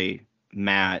today,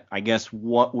 Matt, I guess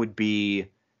what would be,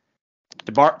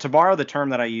 to borrow the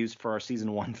term that I used for our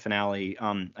season 1 finale,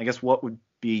 I guess what would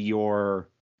be your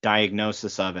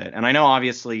diagnosis of it? And I know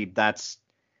obviously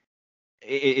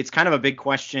it's kind of a big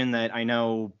question that I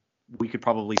know we could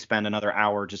probably spend another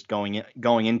hour just going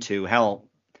into. Hell,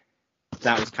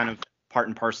 that was kind of part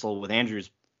and parcel with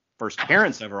Andrew's first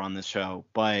appearance ever on this show.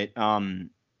 But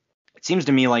it seems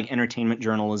to me like entertainment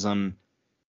journalism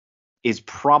is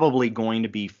probably going to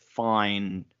be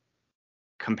fine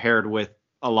compared with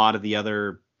a lot of the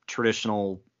other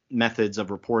traditional methods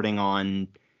of reporting on,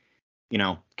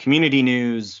 community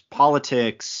news,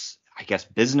 politics, I guess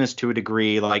business to a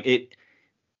degree. Like it.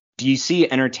 Do you see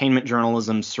entertainment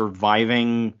journalism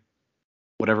surviving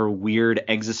whatever weird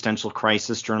existential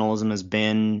crisis journalism has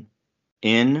been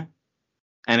in?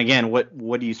 And again,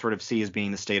 what do you sort of see as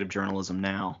being the state of journalism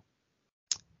now?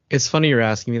 It's funny you're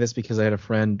asking me this because I had a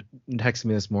friend text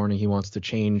me this morning. He wants to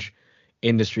change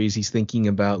industries. He's thinking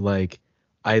about like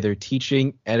either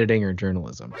teaching, editing, or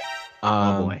journalism.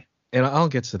 Oh boy. And I'll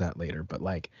get to that later. But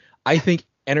like, I think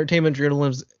entertainment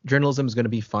journalism is going to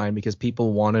be fine because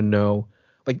people want to know.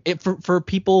 Like for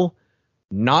people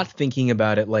not thinking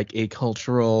about it like a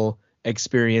cultural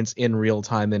experience in real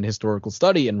time and historical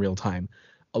study in real time,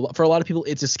 for a lot of people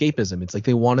it's escapism. It's like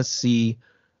they want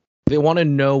to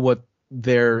know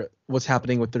what's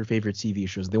happening with their favorite TV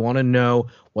shows. They want to know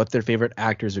what their favorite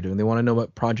actors are doing. They want to know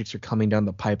what projects are coming down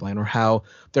the pipeline or how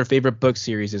their favorite book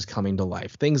series is coming to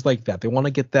life. Things like that. They want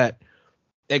to get that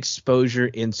exposure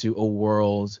into a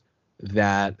world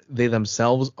that they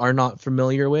themselves are not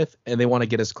familiar with, and they want to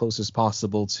get as close as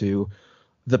possible to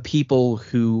the people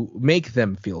who make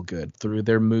them feel good through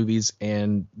their movies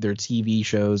and their TV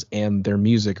shows and their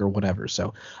music or whatever.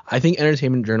 So I think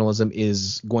entertainment journalism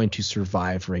is going to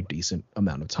survive for a decent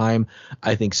amount of time.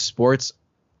 I think sports,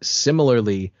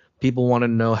 similarly, people want to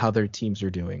know how their teams are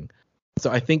doing.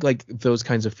 So I think like those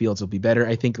kinds of fields will be better.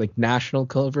 I think like national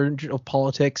coverage of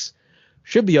politics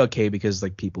should be okay because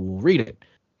like people will read it.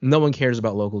 No one cares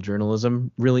about local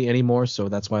journalism really anymore, so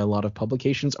that's why a lot of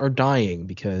publications are dying,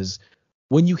 because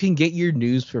when you can get your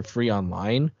news for free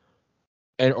online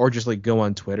and or just like go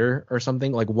on Twitter or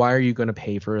something, like why are you going to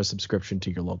pay for a subscription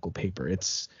to your local paper? It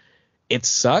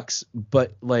sucks,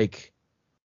 but like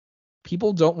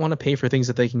people don't want to pay for things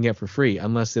that they can get for free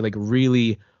unless they like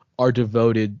really are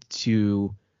devoted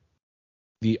to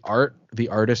the art, the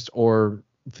artist, or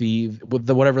the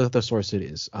whatever the source it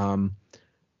is.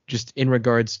 Just in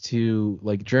regards to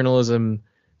like journalism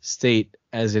state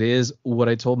as it is, what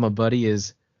I told my buddy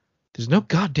is there's no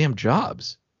goddamn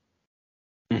jobs.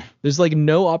 There's like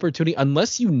no opportunity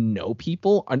unless you know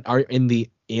people are in the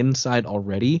inside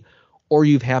already, or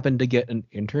you've happened to get an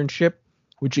internship,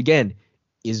 which again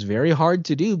is very hard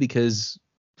to do because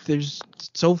there's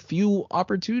so few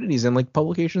opportunities and like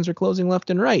publications are closing left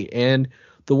and right. And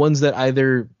the ones that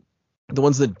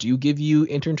do give you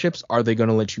internships, are they going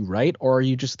to let you write, or are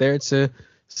you just there to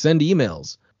send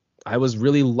emails? I was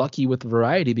really lucky with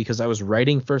Variety because I was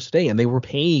writing first day and they were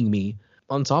paying me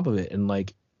on top of it. And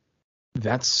like,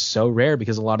 that's so rare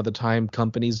because a lot of the time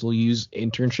companies will use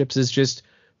internships as just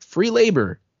free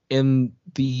labor in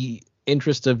the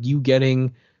interest of you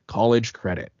getting college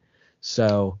credit.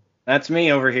 So that's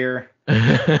me over here.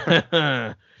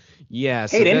 Yeah.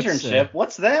 Paid internship.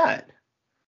 What's that?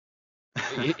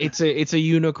 It's a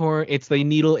unicorn. It's the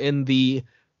needle in the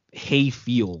hay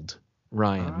field,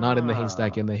 Ryan, not in the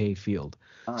haystack, in the hay field.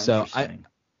 So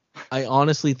I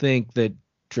honestly think that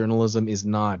journalism is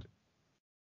not.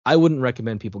 I wouldn't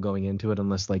recommend people going into it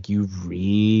unless like you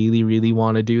really, really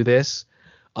want to do this.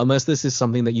 Unless this is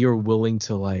something that you're willing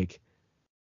to like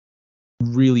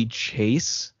really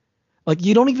chase. Like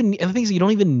you don't even. And the thing is, you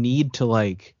don't even need to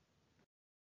like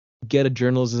get a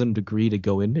journalism degree to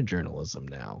go into journalism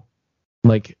now.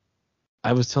 Like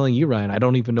I was telling you, Ryan, I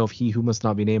don't even know if He Who Must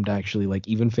Not Be Named actually like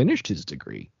even finished his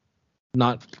degree.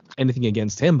 Not anything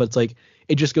against him, but it's like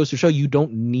it just goes to show you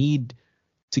don't need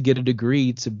to get a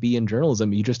degree to be in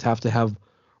journalism. You just have to have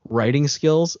writing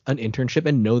skills, an internship,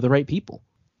 and know the right people.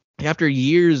 After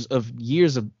years of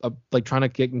like trying to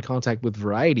get in contact with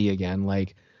Variety again,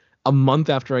 like a month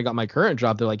after I got my current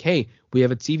job, they're like, "Hey, we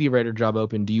have a TV writer job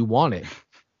open. Do you want it?"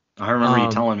 I remember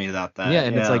you telling me about that. Yeah,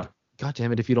 and it's like, God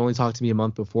damn it, if you'd only talked to me a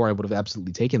month before, I would have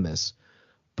absolutely taken this.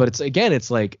 But it's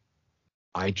like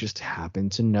I just happen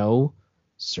to know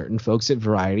certain folks at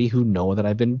Variety who know that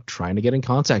I've been trying to get in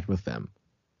contact with them.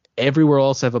 Everywhere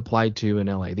else I've applied to in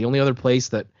LA, the only other place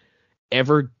that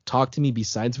ever talked to me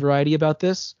besides Variety about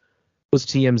this was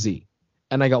TMZ.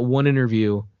 And I got one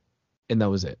interview and that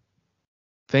was it.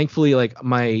 Thankfully, like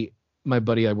my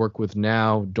buddy I work with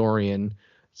now, Dorian,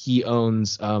 he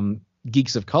owns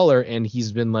Geeks of Color, and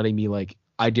he's been letting me like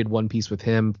I did one piece with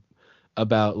him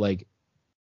about like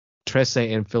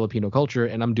Trece and Filipino culture,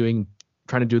 and I'm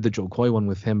trying to do the Joe Coy one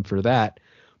with him for that.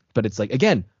 But it's like,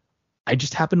 again, I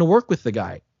just happened to work with the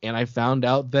guy, and I found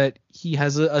out that he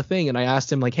has a thing, and I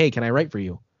asked him like, hey, can I write for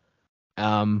you?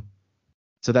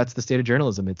 So that's the state of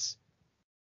journalism. It's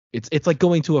like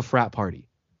going to a frat party.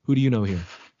 Who do you know here?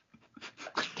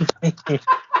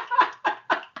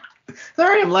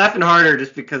 Sorry, I'm laughing harder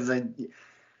just because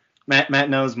Matt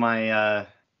knows my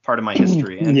part of my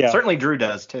history, and certainly Drew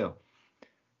does too.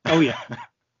 Oh yeah.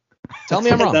 Tell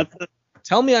me I'm wrong.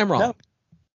 Tell me I'm wrong. No.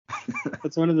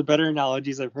 That's one of the better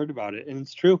analogies I've heard about it, and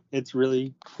it's true. It's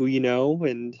really who you know,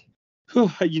 and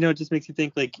it just makes you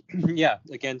think. Like, yeah,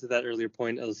 again to that earlier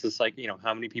point, it was just like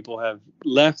how many people have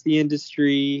left the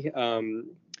industry.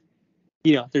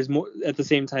 There's more at the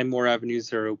same time. More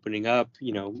avenues are opening up.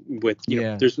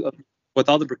 There's with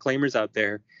all the proclaimers out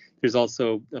there. There's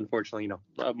also, unfortunately,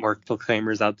 more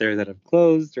proclaimers out there that have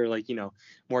closed, or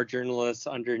more journalists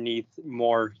underneath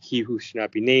more He Who Should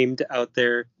Not Be Named out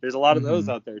there. There's a lot of those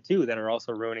out there too that are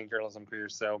also ruining journalism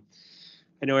careers. So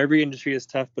I know every industry is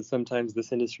tough, but sometimes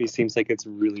this industry seems like it's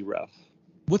really rough.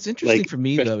 What's interesting for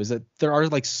me though is that there are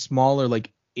like smaller,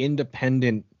 like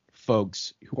independent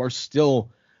folks who are still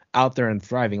out there and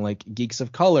thriving. Like Geeks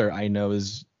of Color, I know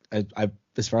is,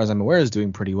 as far as I'm aware, is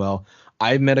doing pretty well.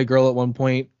 I met a girl at one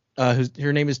point.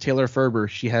 Her name is Taylor Ferber.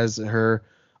 She has her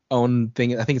own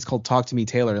thing. I think it's called Talk to Me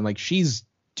Taylor, and like she's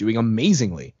doing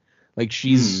amazingly. Like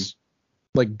she's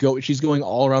she's going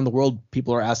all around the world.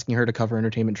 People are asking her to cover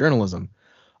entertainment journalism.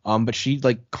 But she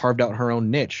like carved out her own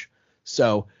niche.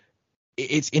 So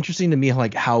it's interesting to me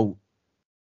like how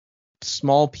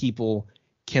small people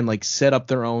can like set up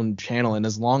their own channel, and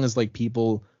as long as like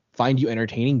people find you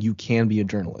entertaining, you can be a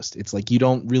journalist. It's like you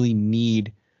don't really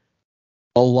need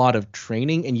a lot of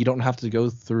training, and you don't have to go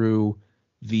through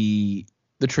the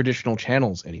traditional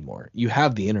channels anymore. You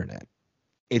have the internet.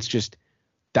 It's just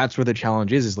that's where the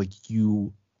challenge is like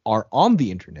you are on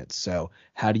the internet. So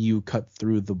how do you cut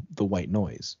through the white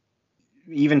noise?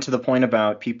 Even to the point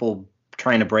about people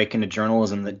trying to break into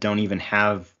journalism that don't even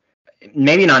have,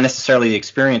 maybe not necessarily the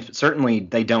experience, but certainly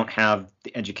they don't have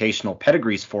the educational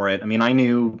pedigrees for it. I mean, I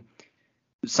knew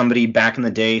somebody back in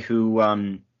the day who,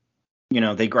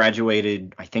 they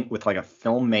graduated, I think, with like a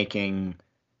filmmaking.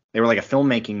 They were like a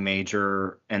filmmaking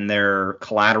major, and their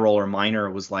collateral or minor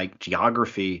was like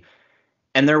geography,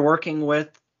 and they're working with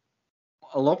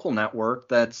a local network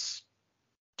that's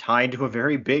tied to a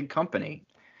very big company.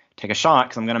 Take a shot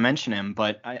because I'm going to mention him,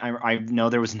 but I know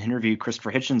there was an interview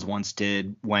Christopher Hitchens once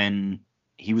did when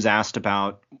he was asked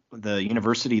about the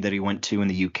university that he went to in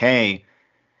the UK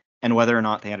and whether or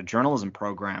not they had a journalism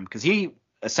program, because he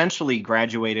essentially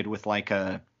graduated with like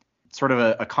a sort of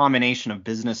a combination of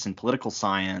business and political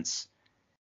science,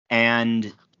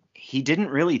 and he didn't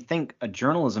really think a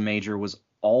journalism major was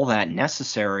all that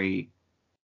necessary,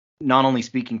 not only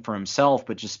speaking for himself,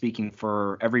 but just speaking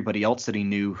for everybody else that he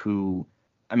knew who,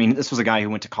 I mean, this was a guy who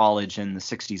went to college in the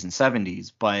 60s and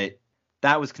 70s, but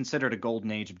that was considered a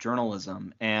golden age of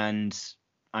journalism. And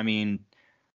I mean,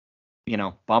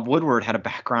 Bob Woodward had a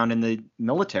background in the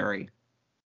military,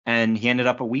 and he ended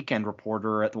up a weekend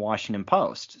reporter at the Washington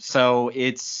Post. So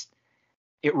it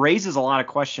raises a lot of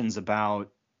questions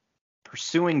about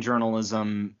pursuing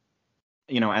journalism,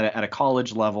 at a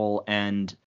college level,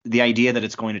 and the idea that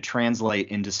it's going to translate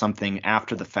into something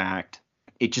after the fact.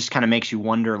 It just kind of makes you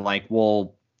wonder, like,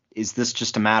 well, is this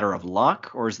just a matter of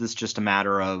luck, or is this just a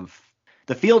matter of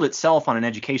the field itself on an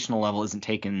educational level isn't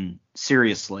taken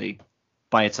seriously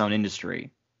by its own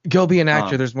industry? Go be an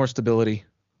actor. There's more stability.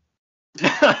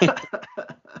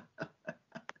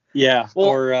 Yeah,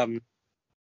 well,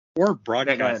 or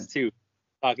broadcast too.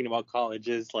 Talking about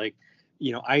colleges, like,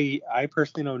 I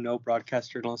personally know no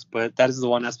broadcast journalists, but that is the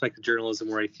one aspect of journalism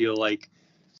where I feel like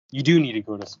you do need to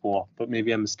go to school. But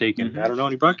maybe I'm mistaken. Mm-hmm. I don't know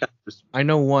any broadcasters. I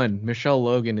know one. Michelle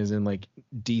Logan is in like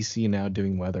DC now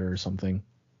doing weather or something.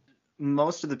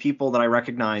 Most of the people that I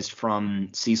recognized from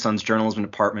CSUN's journalism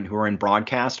department who are in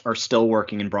broadcast are still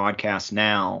working in broadcast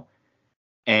now.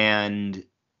 And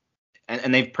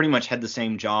they've pretty much had the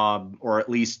same job, or at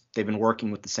least they've been working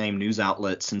with the same news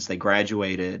outlet since they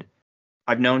graduated.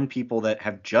 I've known people that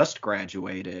have just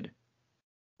graduated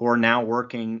who are now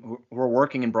working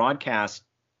in broadcast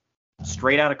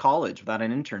straight out of college without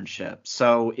an internship.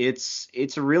 So it's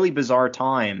a really bizarre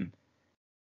time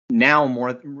now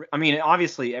more. I mean,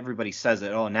 obviously everybody says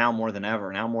it. Oh, now more than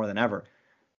ever. Now more than ever.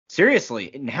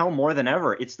 Seriously, now more than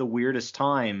ever. It's the weirdest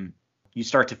time. You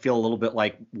start to feel a little bit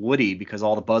like Woody because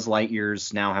all the Buzz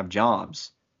Lightyears now have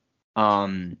jobs.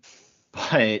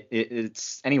 But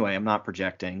it's anyway, I'm not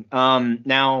projecting.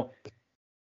 Now,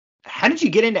 how did you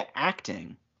get into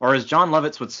acting? Or as John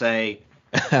Lovitz would say,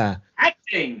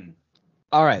 acting.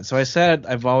 All right. So I said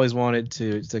I've always wanted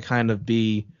to kind of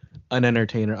be an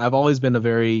entertainer. I've always been a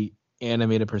very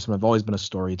animated person. I've always been a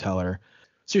storyteller.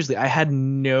 Seriously, I had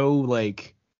no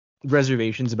like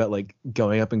reservations about like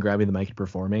going up and grabbing the mic and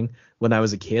performing when I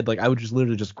was a kid. Like I would just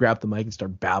literally just grab the mic and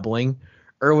start babbling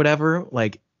or whatever.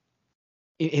 Like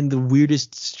in the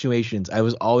weirdest situations, I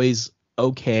was always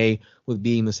okay with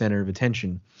being the center of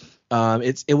attention.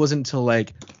 It wasn't until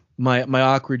like my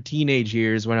awkward teenage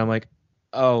years when I'm like,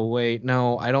 oh wait,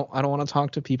 no, I don't want to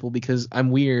talk to people because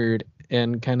I'm weird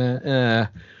and kind of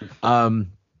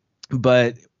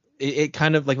but it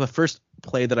kind of like the first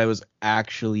play that I was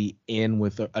actually in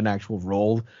with an actual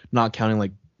role, not counting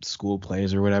like school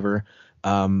plays or whatever.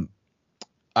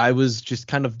 I was just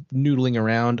kind of noodling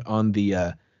around on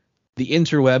the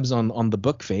interwebs on the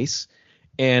book face,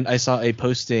 and I saw a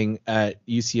posting at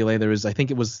UCLA. There was, I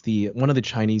think it was one of the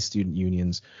Chinese student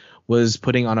unions was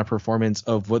putting on a performance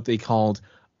of what they called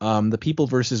The People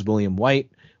versus William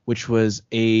White, which was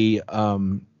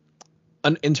an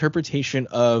interpretation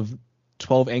of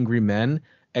 12 Angry Men,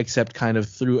 except kind of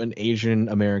through an Asian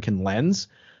American lens.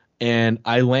 And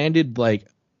I landed like,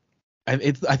 I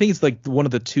think it's like one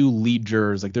of the two lead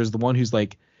jurors. Like there's the one who's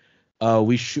like,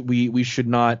 we should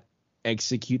not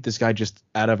execute this guy just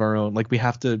out of our own, like we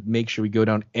have to make sure we go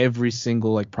down every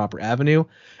single like proper avenue.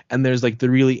 And there's like the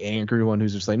really angry one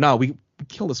who's just like, no, we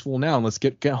kill this fool now and let's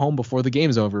get home before the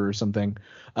game's over or something.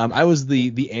 I was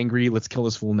the angry let's kill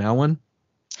this fool now one.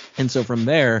 And so from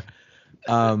there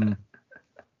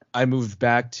I moved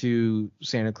back to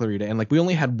Santa Clarita, and like we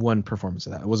only had one performance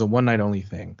of that. It was a one night only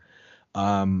thing.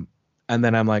 And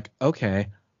then I'm like, okay,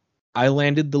 I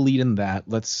landed the lead in that.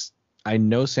 I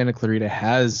know Santa Clarita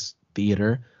has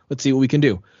theater. Let's see what we can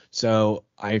do. So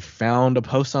I found a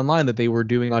post online that they were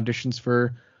doing auditions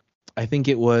for, I think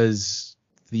it was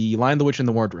The Lion, the Witch, and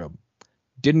the Wardrobe.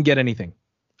 Didn't get anything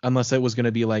unless it was going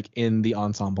to be like in the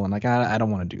ensemble. And like, I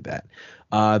don't want to do that.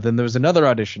 Then there was another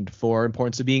audition for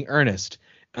Importance of Being Earnest.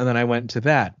 And then I went to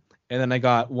that. And then I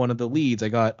got one of the leads. I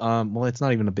got, well, it's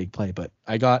not even a big play, but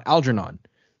I got Algernon.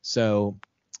 So,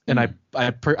 and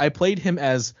I played him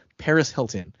as Paris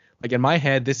Hilton. Like in my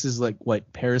head, this is like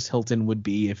what Paris Hilton would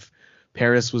be if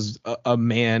Paris was a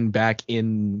man back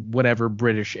in whatever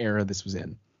British era this was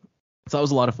in. So that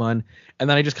was a lot of fun. And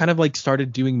then I just kind of like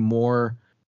started doing more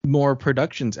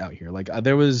productions out here. Like I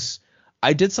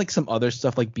did like some other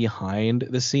stuff like behind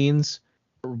the scenes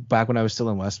back when I was still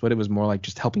in Westwood. It was more like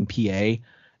just helping PA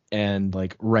and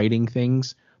like writing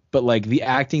things. But like the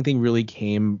acting thing really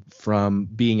came from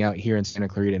being out here in Santa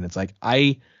Clarita. And it's like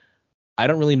I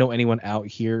don't really know anyone out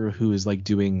here who is like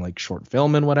doing like short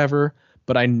film and whatever,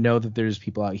 but I know that there's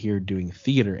people out here doing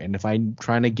theater. And if I'm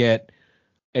trying to get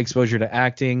exposure to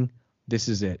acting, this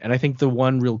is it. And I think the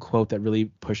one real quote that really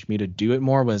pushed me to do it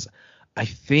more was, I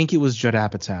think it was Judd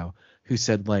Apatow who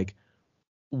said like,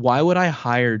 why would I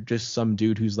hire just some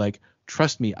dude who's like,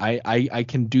 trust me, I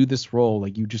can do this role.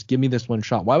 Like, you just give me this one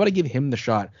shot. Why would I give him the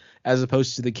shot as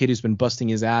opposed to the kid who's been busting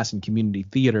his ass in community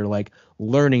theater, like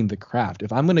learning the craft?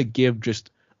 If I'm going to give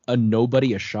just a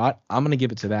nobody a shot, I'm going to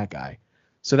give it to that guy.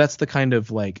 So that's the kind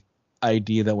of like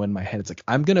idea that went in my head. It's like,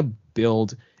 I'm going to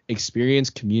build experience,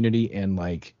 community, and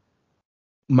like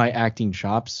my acting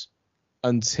chops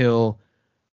until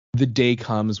the day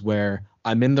comes where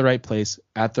I'm in the right place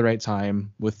at the right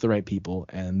time with the right people,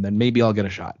 and then maybe I'll get a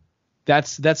shot.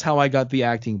 That's how I got the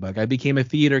acting bug. I became a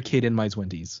theater kid in my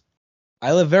 20s.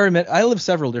 I live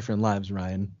several different lives,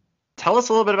 Ryan. Tell us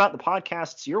a little bit about the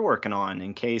podcasts you're working on,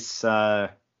 in case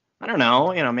I don't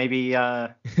know, maybe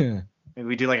maybe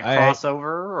we do like a crossover,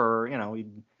 or we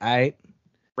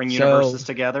bring universes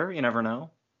together. You never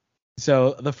know.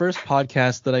 So the first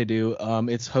podcast that I do,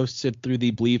 it's hosted through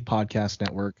the Believe Podcast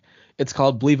Network. It's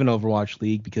called Believe in Overwatch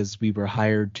League because we were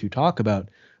hired to talk about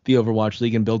the Overwatch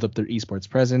League and build up their esports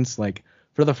presence. Like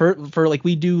for like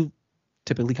we do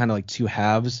typically kind of like 2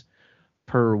 halves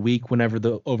per week whenever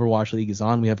the Overwatch League is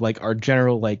on. We have like our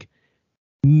general like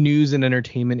news and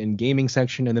entertainment and gaming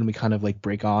section, and then we kind of like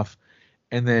break off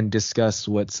and then discuss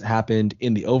what's happened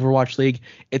in the Overwatch League.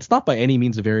 It's not by any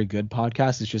means a very good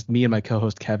podcast. It's just me and my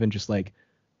co-host Kevin just like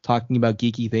talking about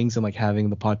geeky things and like having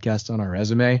the podcast on our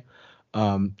resume.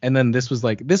 And then this was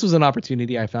an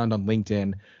opportunity I found on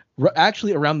LinkedIn.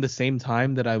 Actually, around the same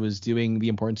time that I was doing The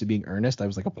Importance of Being Earnest, I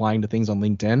was like applying to things on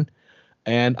LinkedIn,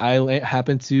 and I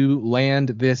happened to land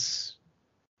this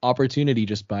opportunity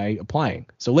just by applying.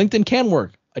 So LinkedIn can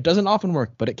work. It doesn't often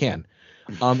work, but it can.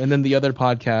 And then the other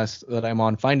podcast that I'm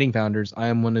on, Finding Founders, I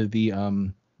am one of the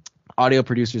audio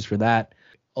producers for that.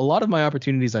 A lot of my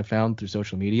opportunities I found through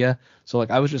social media. So like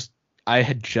I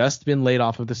had just been laid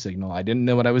off of the Signal. I didn't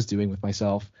know what I was doing with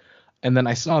myself. And then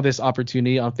I saw this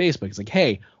opportunity on Facebook. It's like,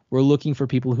 hey, we're looking for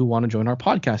people who want to join our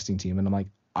podcasting team. And I'm like,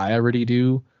 I already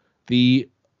do the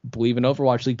Believe in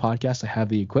Overwatch League podcast. I have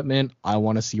the equipment. I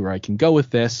want to see where I can go with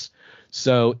this.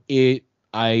 So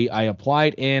I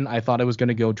applied in. I thought I was going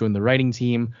to go join the writing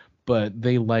team, but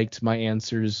they liked my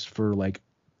answers for like,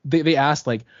 they asked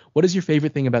like, what is your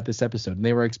favorite thing about this episode? And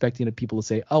they were expecting people to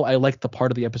say, oh, I liked the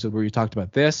part of the episode where you talked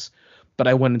about this. But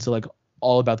I went into like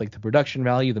all about like the production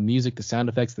value, the music, the sound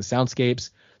effects, the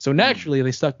soundscapes. So naturally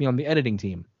they stuck me on the editing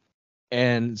team.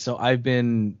 And so I've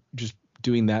been just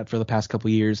doing that for the past couple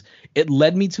of years. It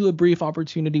led me to a brief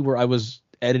opportunity where I was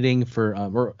editing for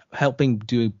or helping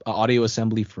do audio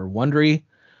assembly for Wondery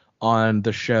on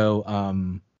the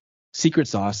show Secret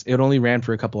Sauce. It only ran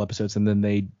for a couple episodes and then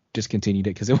they discontinued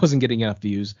it because it wasn't getting enough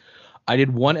views. I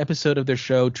did one episode of their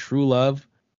show, True Love,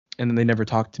 and then they never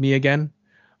talked to me again.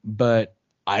 But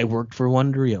I worked for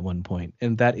Wondery at one point,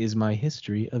 and that is my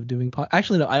history of doing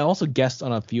Actually, no, I also guest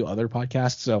on a few other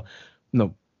podcasts. So,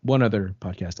 no, one other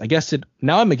podcast. I guested.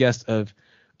 Now I'm a guest of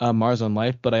Mars on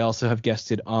Life, but I also have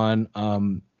guested on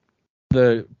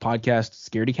the podcast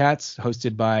Scaredy Cats,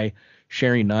 hosted by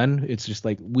Sherry Nunn. It's just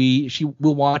like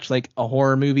we'll watch like a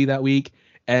horror movie that week,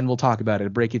 and we'll talk about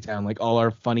it, break it down, like all our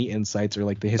funny insights or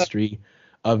like the history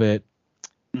of it.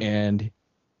 And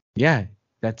yeah,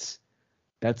 that's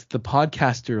the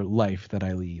podcaster life that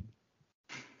I lead.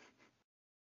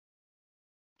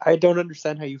 I don't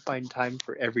understand how you find time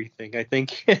for everything. I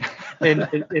think in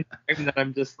time that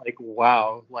I'm just like,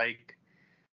 wow, like,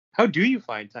 how do you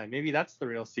find time? Maybe that's the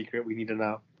real secret we need to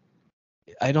know.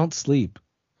 I don't sleep.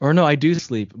 Or no, I do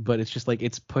sleep, but it's just like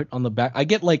it's put on the back. I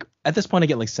get like at this point I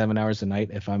get like 7 hours a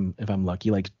night if I'm lucky.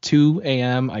 Like 2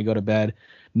 a.m. I go to bed,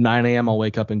 9 a.m. I'll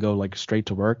wake up and go like straight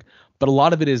to work. But a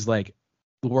lot of it is like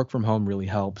the work from home really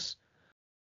helps.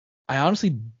 I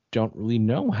honestly don't really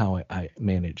know how I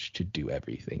manage to do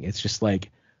everything. It's just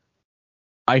like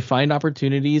I find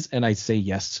opportunities and I say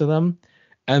yes to them,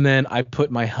 and then I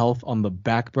put my health on the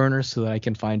back burner so that I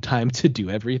can find time to do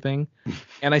everything.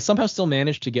 And I somehow still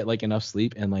manage to get like enough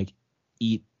sleep and like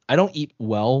eat. I don't eat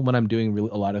well when I'm doing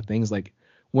a lot of things, like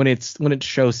when it's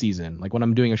show season, like when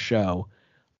I'm doing a show.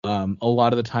 A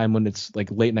lot of the time when it's like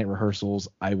late night rehearsals,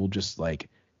 I will just like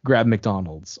grab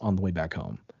McDonald's on the way back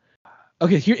home.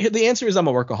 Okay, here the answer is I'm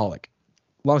a workaholic.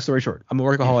 Long story short, I'm a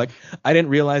workaholic. I didn't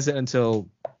realize it until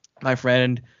my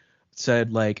friend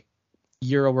said like,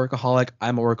 "You're a workaholic.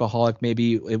 I'm a workaholic.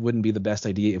 Maybe it wouldn't be the best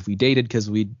idea if we dated because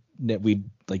we'd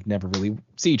like never really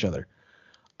see each other."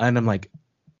 And I'm like,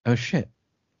 "Oh shit,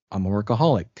 I'm a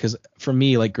workaholic." Because for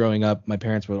me, like growing up, my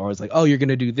parents were always like, "Oh, you're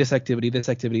gonna do this activity,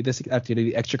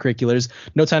 extracurriculars.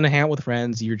 No time to hang out with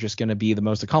friends. You're just gonna be the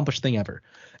most accomplished thing ever."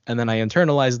 And then I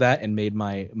internalized that and made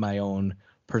my own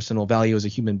personal value as a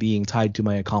human being tied to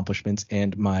my accomplishments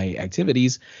and my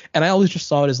activities. And I always just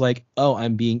saw it as like, oh,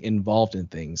 I'm being involved in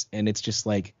things. And it's just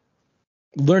like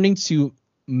learning to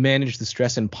manage the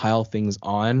stress and pile things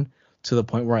on to the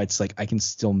point where it's like I can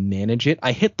still manage it.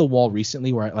 I hit the wall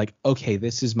recently where I like, okay,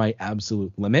 this is my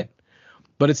absolute limit.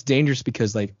 But it's dangerous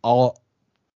because like I'll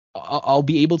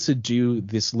be able to do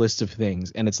this list of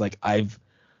things and it's like I'm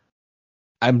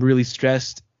really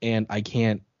stressed and I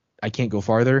can't go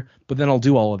farther, but then I'll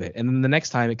do all of it. And then the next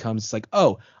time it comes, it's like,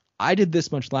 oh, I did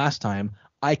this much last time.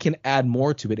 I can add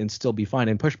more to it and still be fine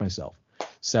and push myself.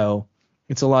 So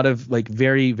it's a lot of like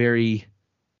very, very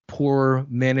poor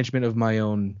management of my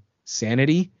own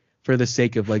sanity for the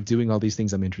sake of like doing all these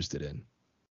things I'm interested in.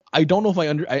 I don't know if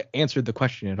I answered the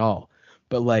question at all,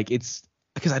 but like it's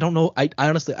because I don't know. I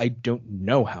honestly, I don't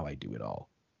know how I do it all.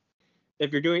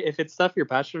 If it's stuff you're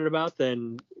passionate about,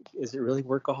 then is it really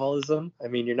workaholism? I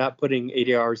mean, you're not putting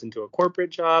 80 hours into a corporate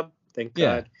job. Thank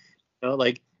God.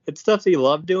 Like it's stuff that you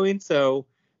love doing. So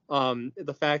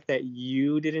the fact that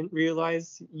you didn't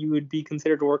realize you would be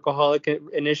considered a workaholic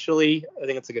initially, I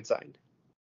think it's a good sign.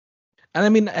 And I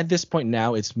mean, at this point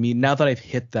now, it's me. Now that I've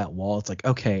hit that wall, it's like,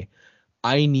 okay,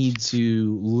 I need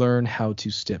to learn how to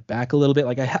step back a little bit.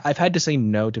 Like I've had to say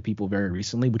no to people very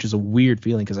recently, which is a weird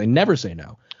feeling because I never say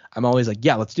no. I'm always like,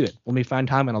 yeah, let's do it. Let me find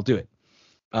time and I'll do it.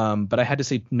 But I had to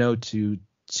say no to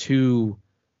 2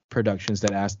 productions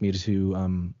that asked me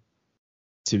to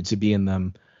be in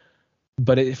them.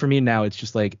 But for me now, it's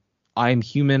just like I'm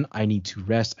human. I need to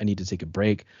rest. I need to take a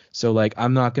break. So like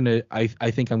I'm not gonna. I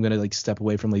think I'm gonna like step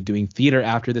away from like doing theater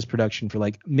after this production for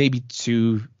like maybe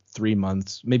 2-3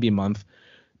 months, maybe a month,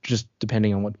 just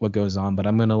depending on what goes on. But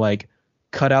I'm gonna like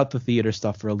cut out the theater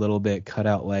stuff for a little bit. Cut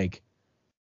out like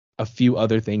a few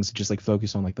other things, just like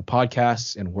focus on like the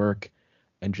podcasts and work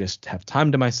and just have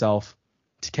time to myself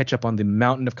to catch up on the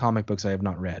mountain of comic books I have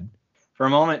not read. For a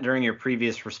moment during your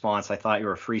previous response, I thought you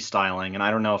were freestyling, and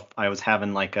I don't know if I was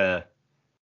having like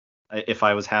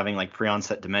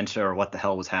pre-onset dementia or what the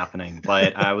hell was happening,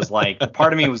 but I was like,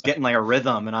 part of me was getting like a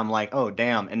rhythm, and I'm like, oh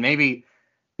damn, and maybe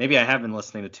I have been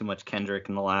listening to too much Kendrick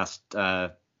in the last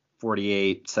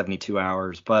 48, 72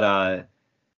 hours, but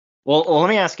well, let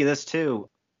me ask you this too.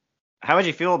 How would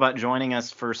you feel about joining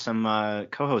us for some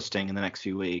co-hosting in the next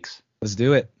few weeks? Let's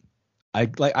do it.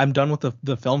 I'm done with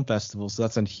the film festival, so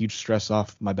that's a huge stress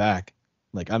off my back.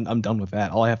 Like I'm done with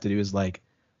that. All I have to do is like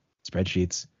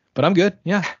spreadsheets. But I'm good.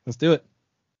 Yeah, let's do it.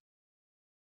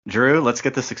 Drew, let's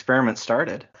get this experiment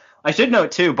started. I should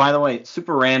note too, by the way,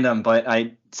 super random, but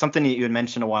something that you had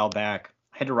mentioned a while back.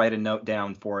 I had to write a note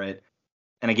down for it.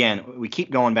 And again, we keep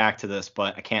going back to this,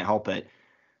 but I can't help it.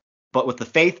 But with the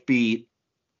faith beat,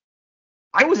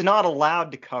 I was not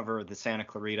allowed to cover the Santa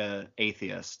Clarita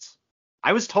atheists.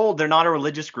 I was told they're not a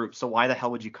religious group, so why the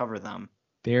hell would you cover them?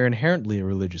 They're inherently a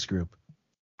religious group.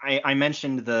 I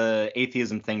mentioned the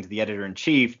atheism thing to the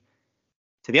editor-in-chief.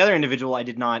 To the other individual, I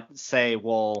did not say,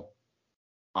 well,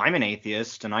 I'm an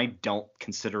atheist and I don't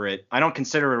consider it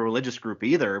a religious group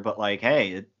either, but like,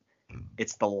 hey,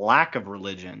 it's the lack of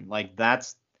religion. Like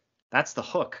that's the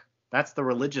hook. That's the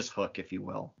religious hook, if you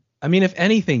will. I mean, if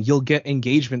anything, you'll get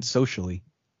engagement socially.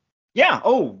 Yeah.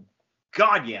 Oh,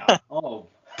 God, yeah. Oh.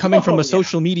 Coming from a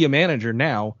social media manager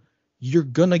now, you're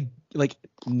gonna like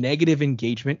negative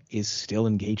engagement is still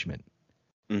engagement.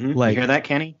 Mm-hmm. Like, you hear that,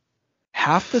 Kenny?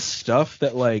 Half the stuff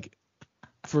that like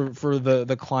for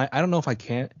the client, I don't know if I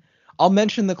can't. I'll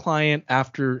mention the client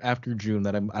after June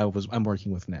that I'm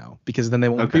working with now, because then they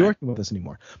won't be working with us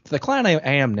anymore. But the client I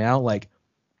am now, like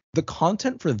the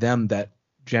content for them that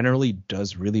generally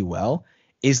does really well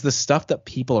is the stuff that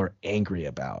people are angry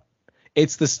about.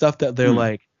 It's the stuff that they're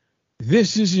like,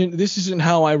 this isn't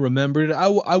how I remembered it.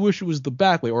 I wish it was the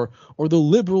back way, or the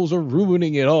liberals are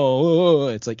ruining it all.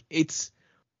 It's like it's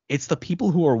the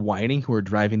people who are whining who are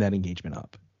driving that engagement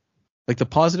up. Like the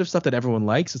positive stuff that everyone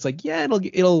likes, it's like, yeah,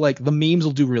 it'll like the memes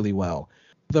will do really well.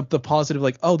 The positive,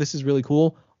 like, oh, this is really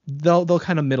cool, they'll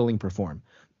kind of middling perform.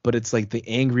 But it's like the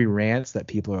angry rants that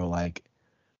people are like,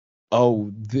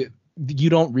 oh, you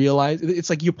don't realize, it's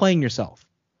like you're playing yourself,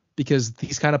 because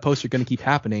these kind of posts are going to keep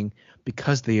happening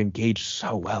because they engage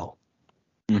so well.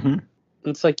 Mm-hmm.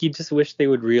 It's like you just wish they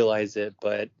would realize it,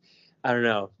 but I don't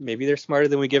know. Maybe they're smarter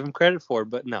than we give them credit for,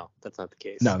 but no, that's not the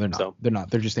case. No, they're not. So, they're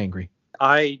not. They're just angry.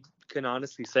 I can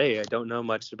honestly say I don't know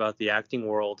much about the acting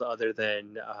world other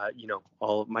than,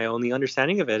 all my only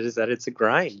understanding of it is that it's a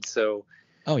grind. So,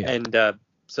 oh yeah. And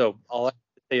so all I have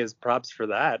to say is props for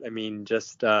that. I mean,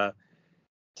 just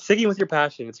sticking with your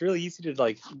passion. It's really easy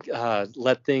to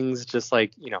let things just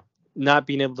not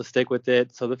being able to stick with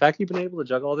it. So the fact you've been able to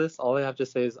juggle all this, all I have to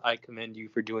say is I commend you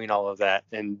for doing all of that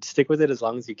and stick with it as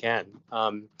long as you can.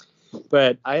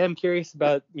 But I am curious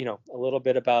about, a little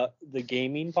bit about the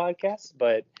gaming podcast,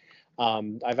 but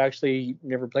I've actually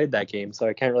never played that game, so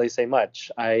I can't really say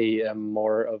much. I am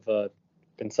more of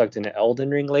been sucked into Elden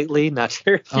Ring lately. Not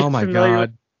sure if you're familiar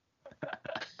God.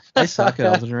 I suck at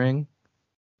Elden Ring.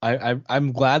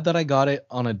 I'm glad that I got it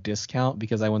on a discount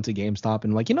because I went to GameStop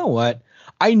and you know what?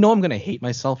 I know I'm going to hate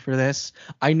myself for this.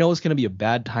 I know it's going to be a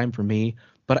bad time for me,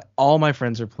 but all my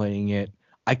friends are playing it.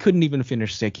 I couldn't even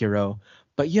finish Sekiro.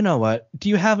 But you know what? Do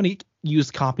you have any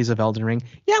used copies of Elden Ring?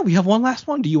 Yeah, we have one last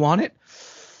one. Do you want it?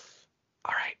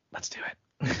 All right, let's do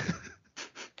it.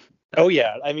 Oh,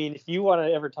 yeah. I mean, if you want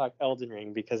to ever talk Elden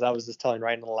Ring, because I was just telling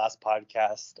Ryan on the last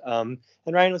podcast, and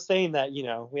Ryan was saying that,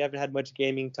 we haven't had much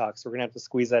gaming talk, so we're going to have to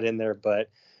squeeze that in there. But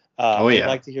I'd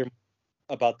like to hear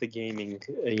about the gaming,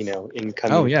 in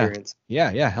coming appearance.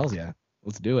 Yeah, hell yeah.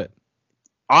 Let's do it.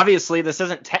 Obviously, this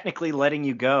isn't technically letting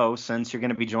you go since you're going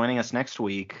to be joining us next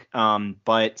week.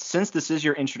 But since this is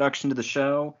your introduction to the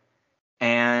show,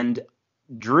 and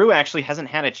Drew actually hasn't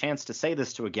had a chance to say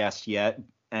this to a guest yet,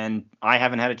 and I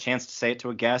haven't had a chance to say it to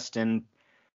a guest in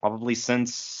probably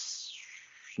since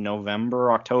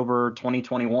October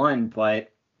 2021.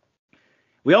 But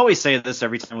we always say this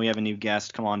every time we have a new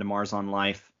guest come on to Mars on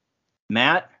Life.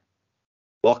 Matt,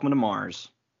 welcome to Mars.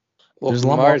 There's a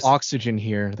lot more oxygen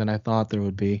here than I thought there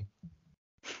would be.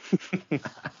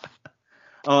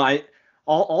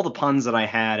 All the puns that I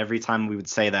had every time we would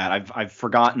say that, I've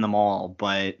forgotten them all,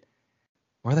 but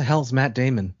where the hell's Matt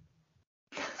Damon?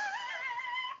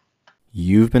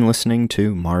 You've been listening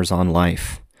to Mars on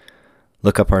Life.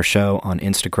 Look up our show on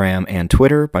Instagram and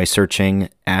Twitter by searching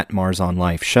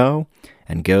 @MarsOnLifeShow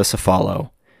and give us a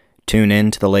follow. Tune in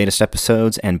to the latest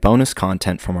episodes and bonus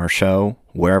content from our show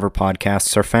wherever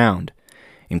podcasts are found,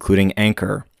 including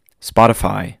Anchor,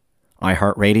 Spotify,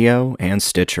 iHeartRadio, and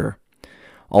Stitcher.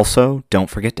 Also, don't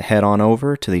forget to head on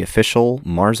over to the official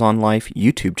Mars on Life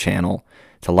YouTube channel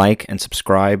to like and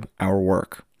subscribe our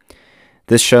work.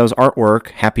 This show's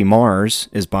artwork, Happy Mars,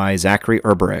 is by Zachary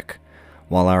Urberick,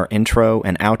 while our intro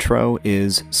and outro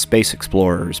is Space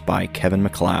Explorers by Kevin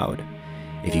MacLeod.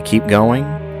 If you keep going,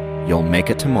 you'll make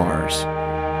it to Mars.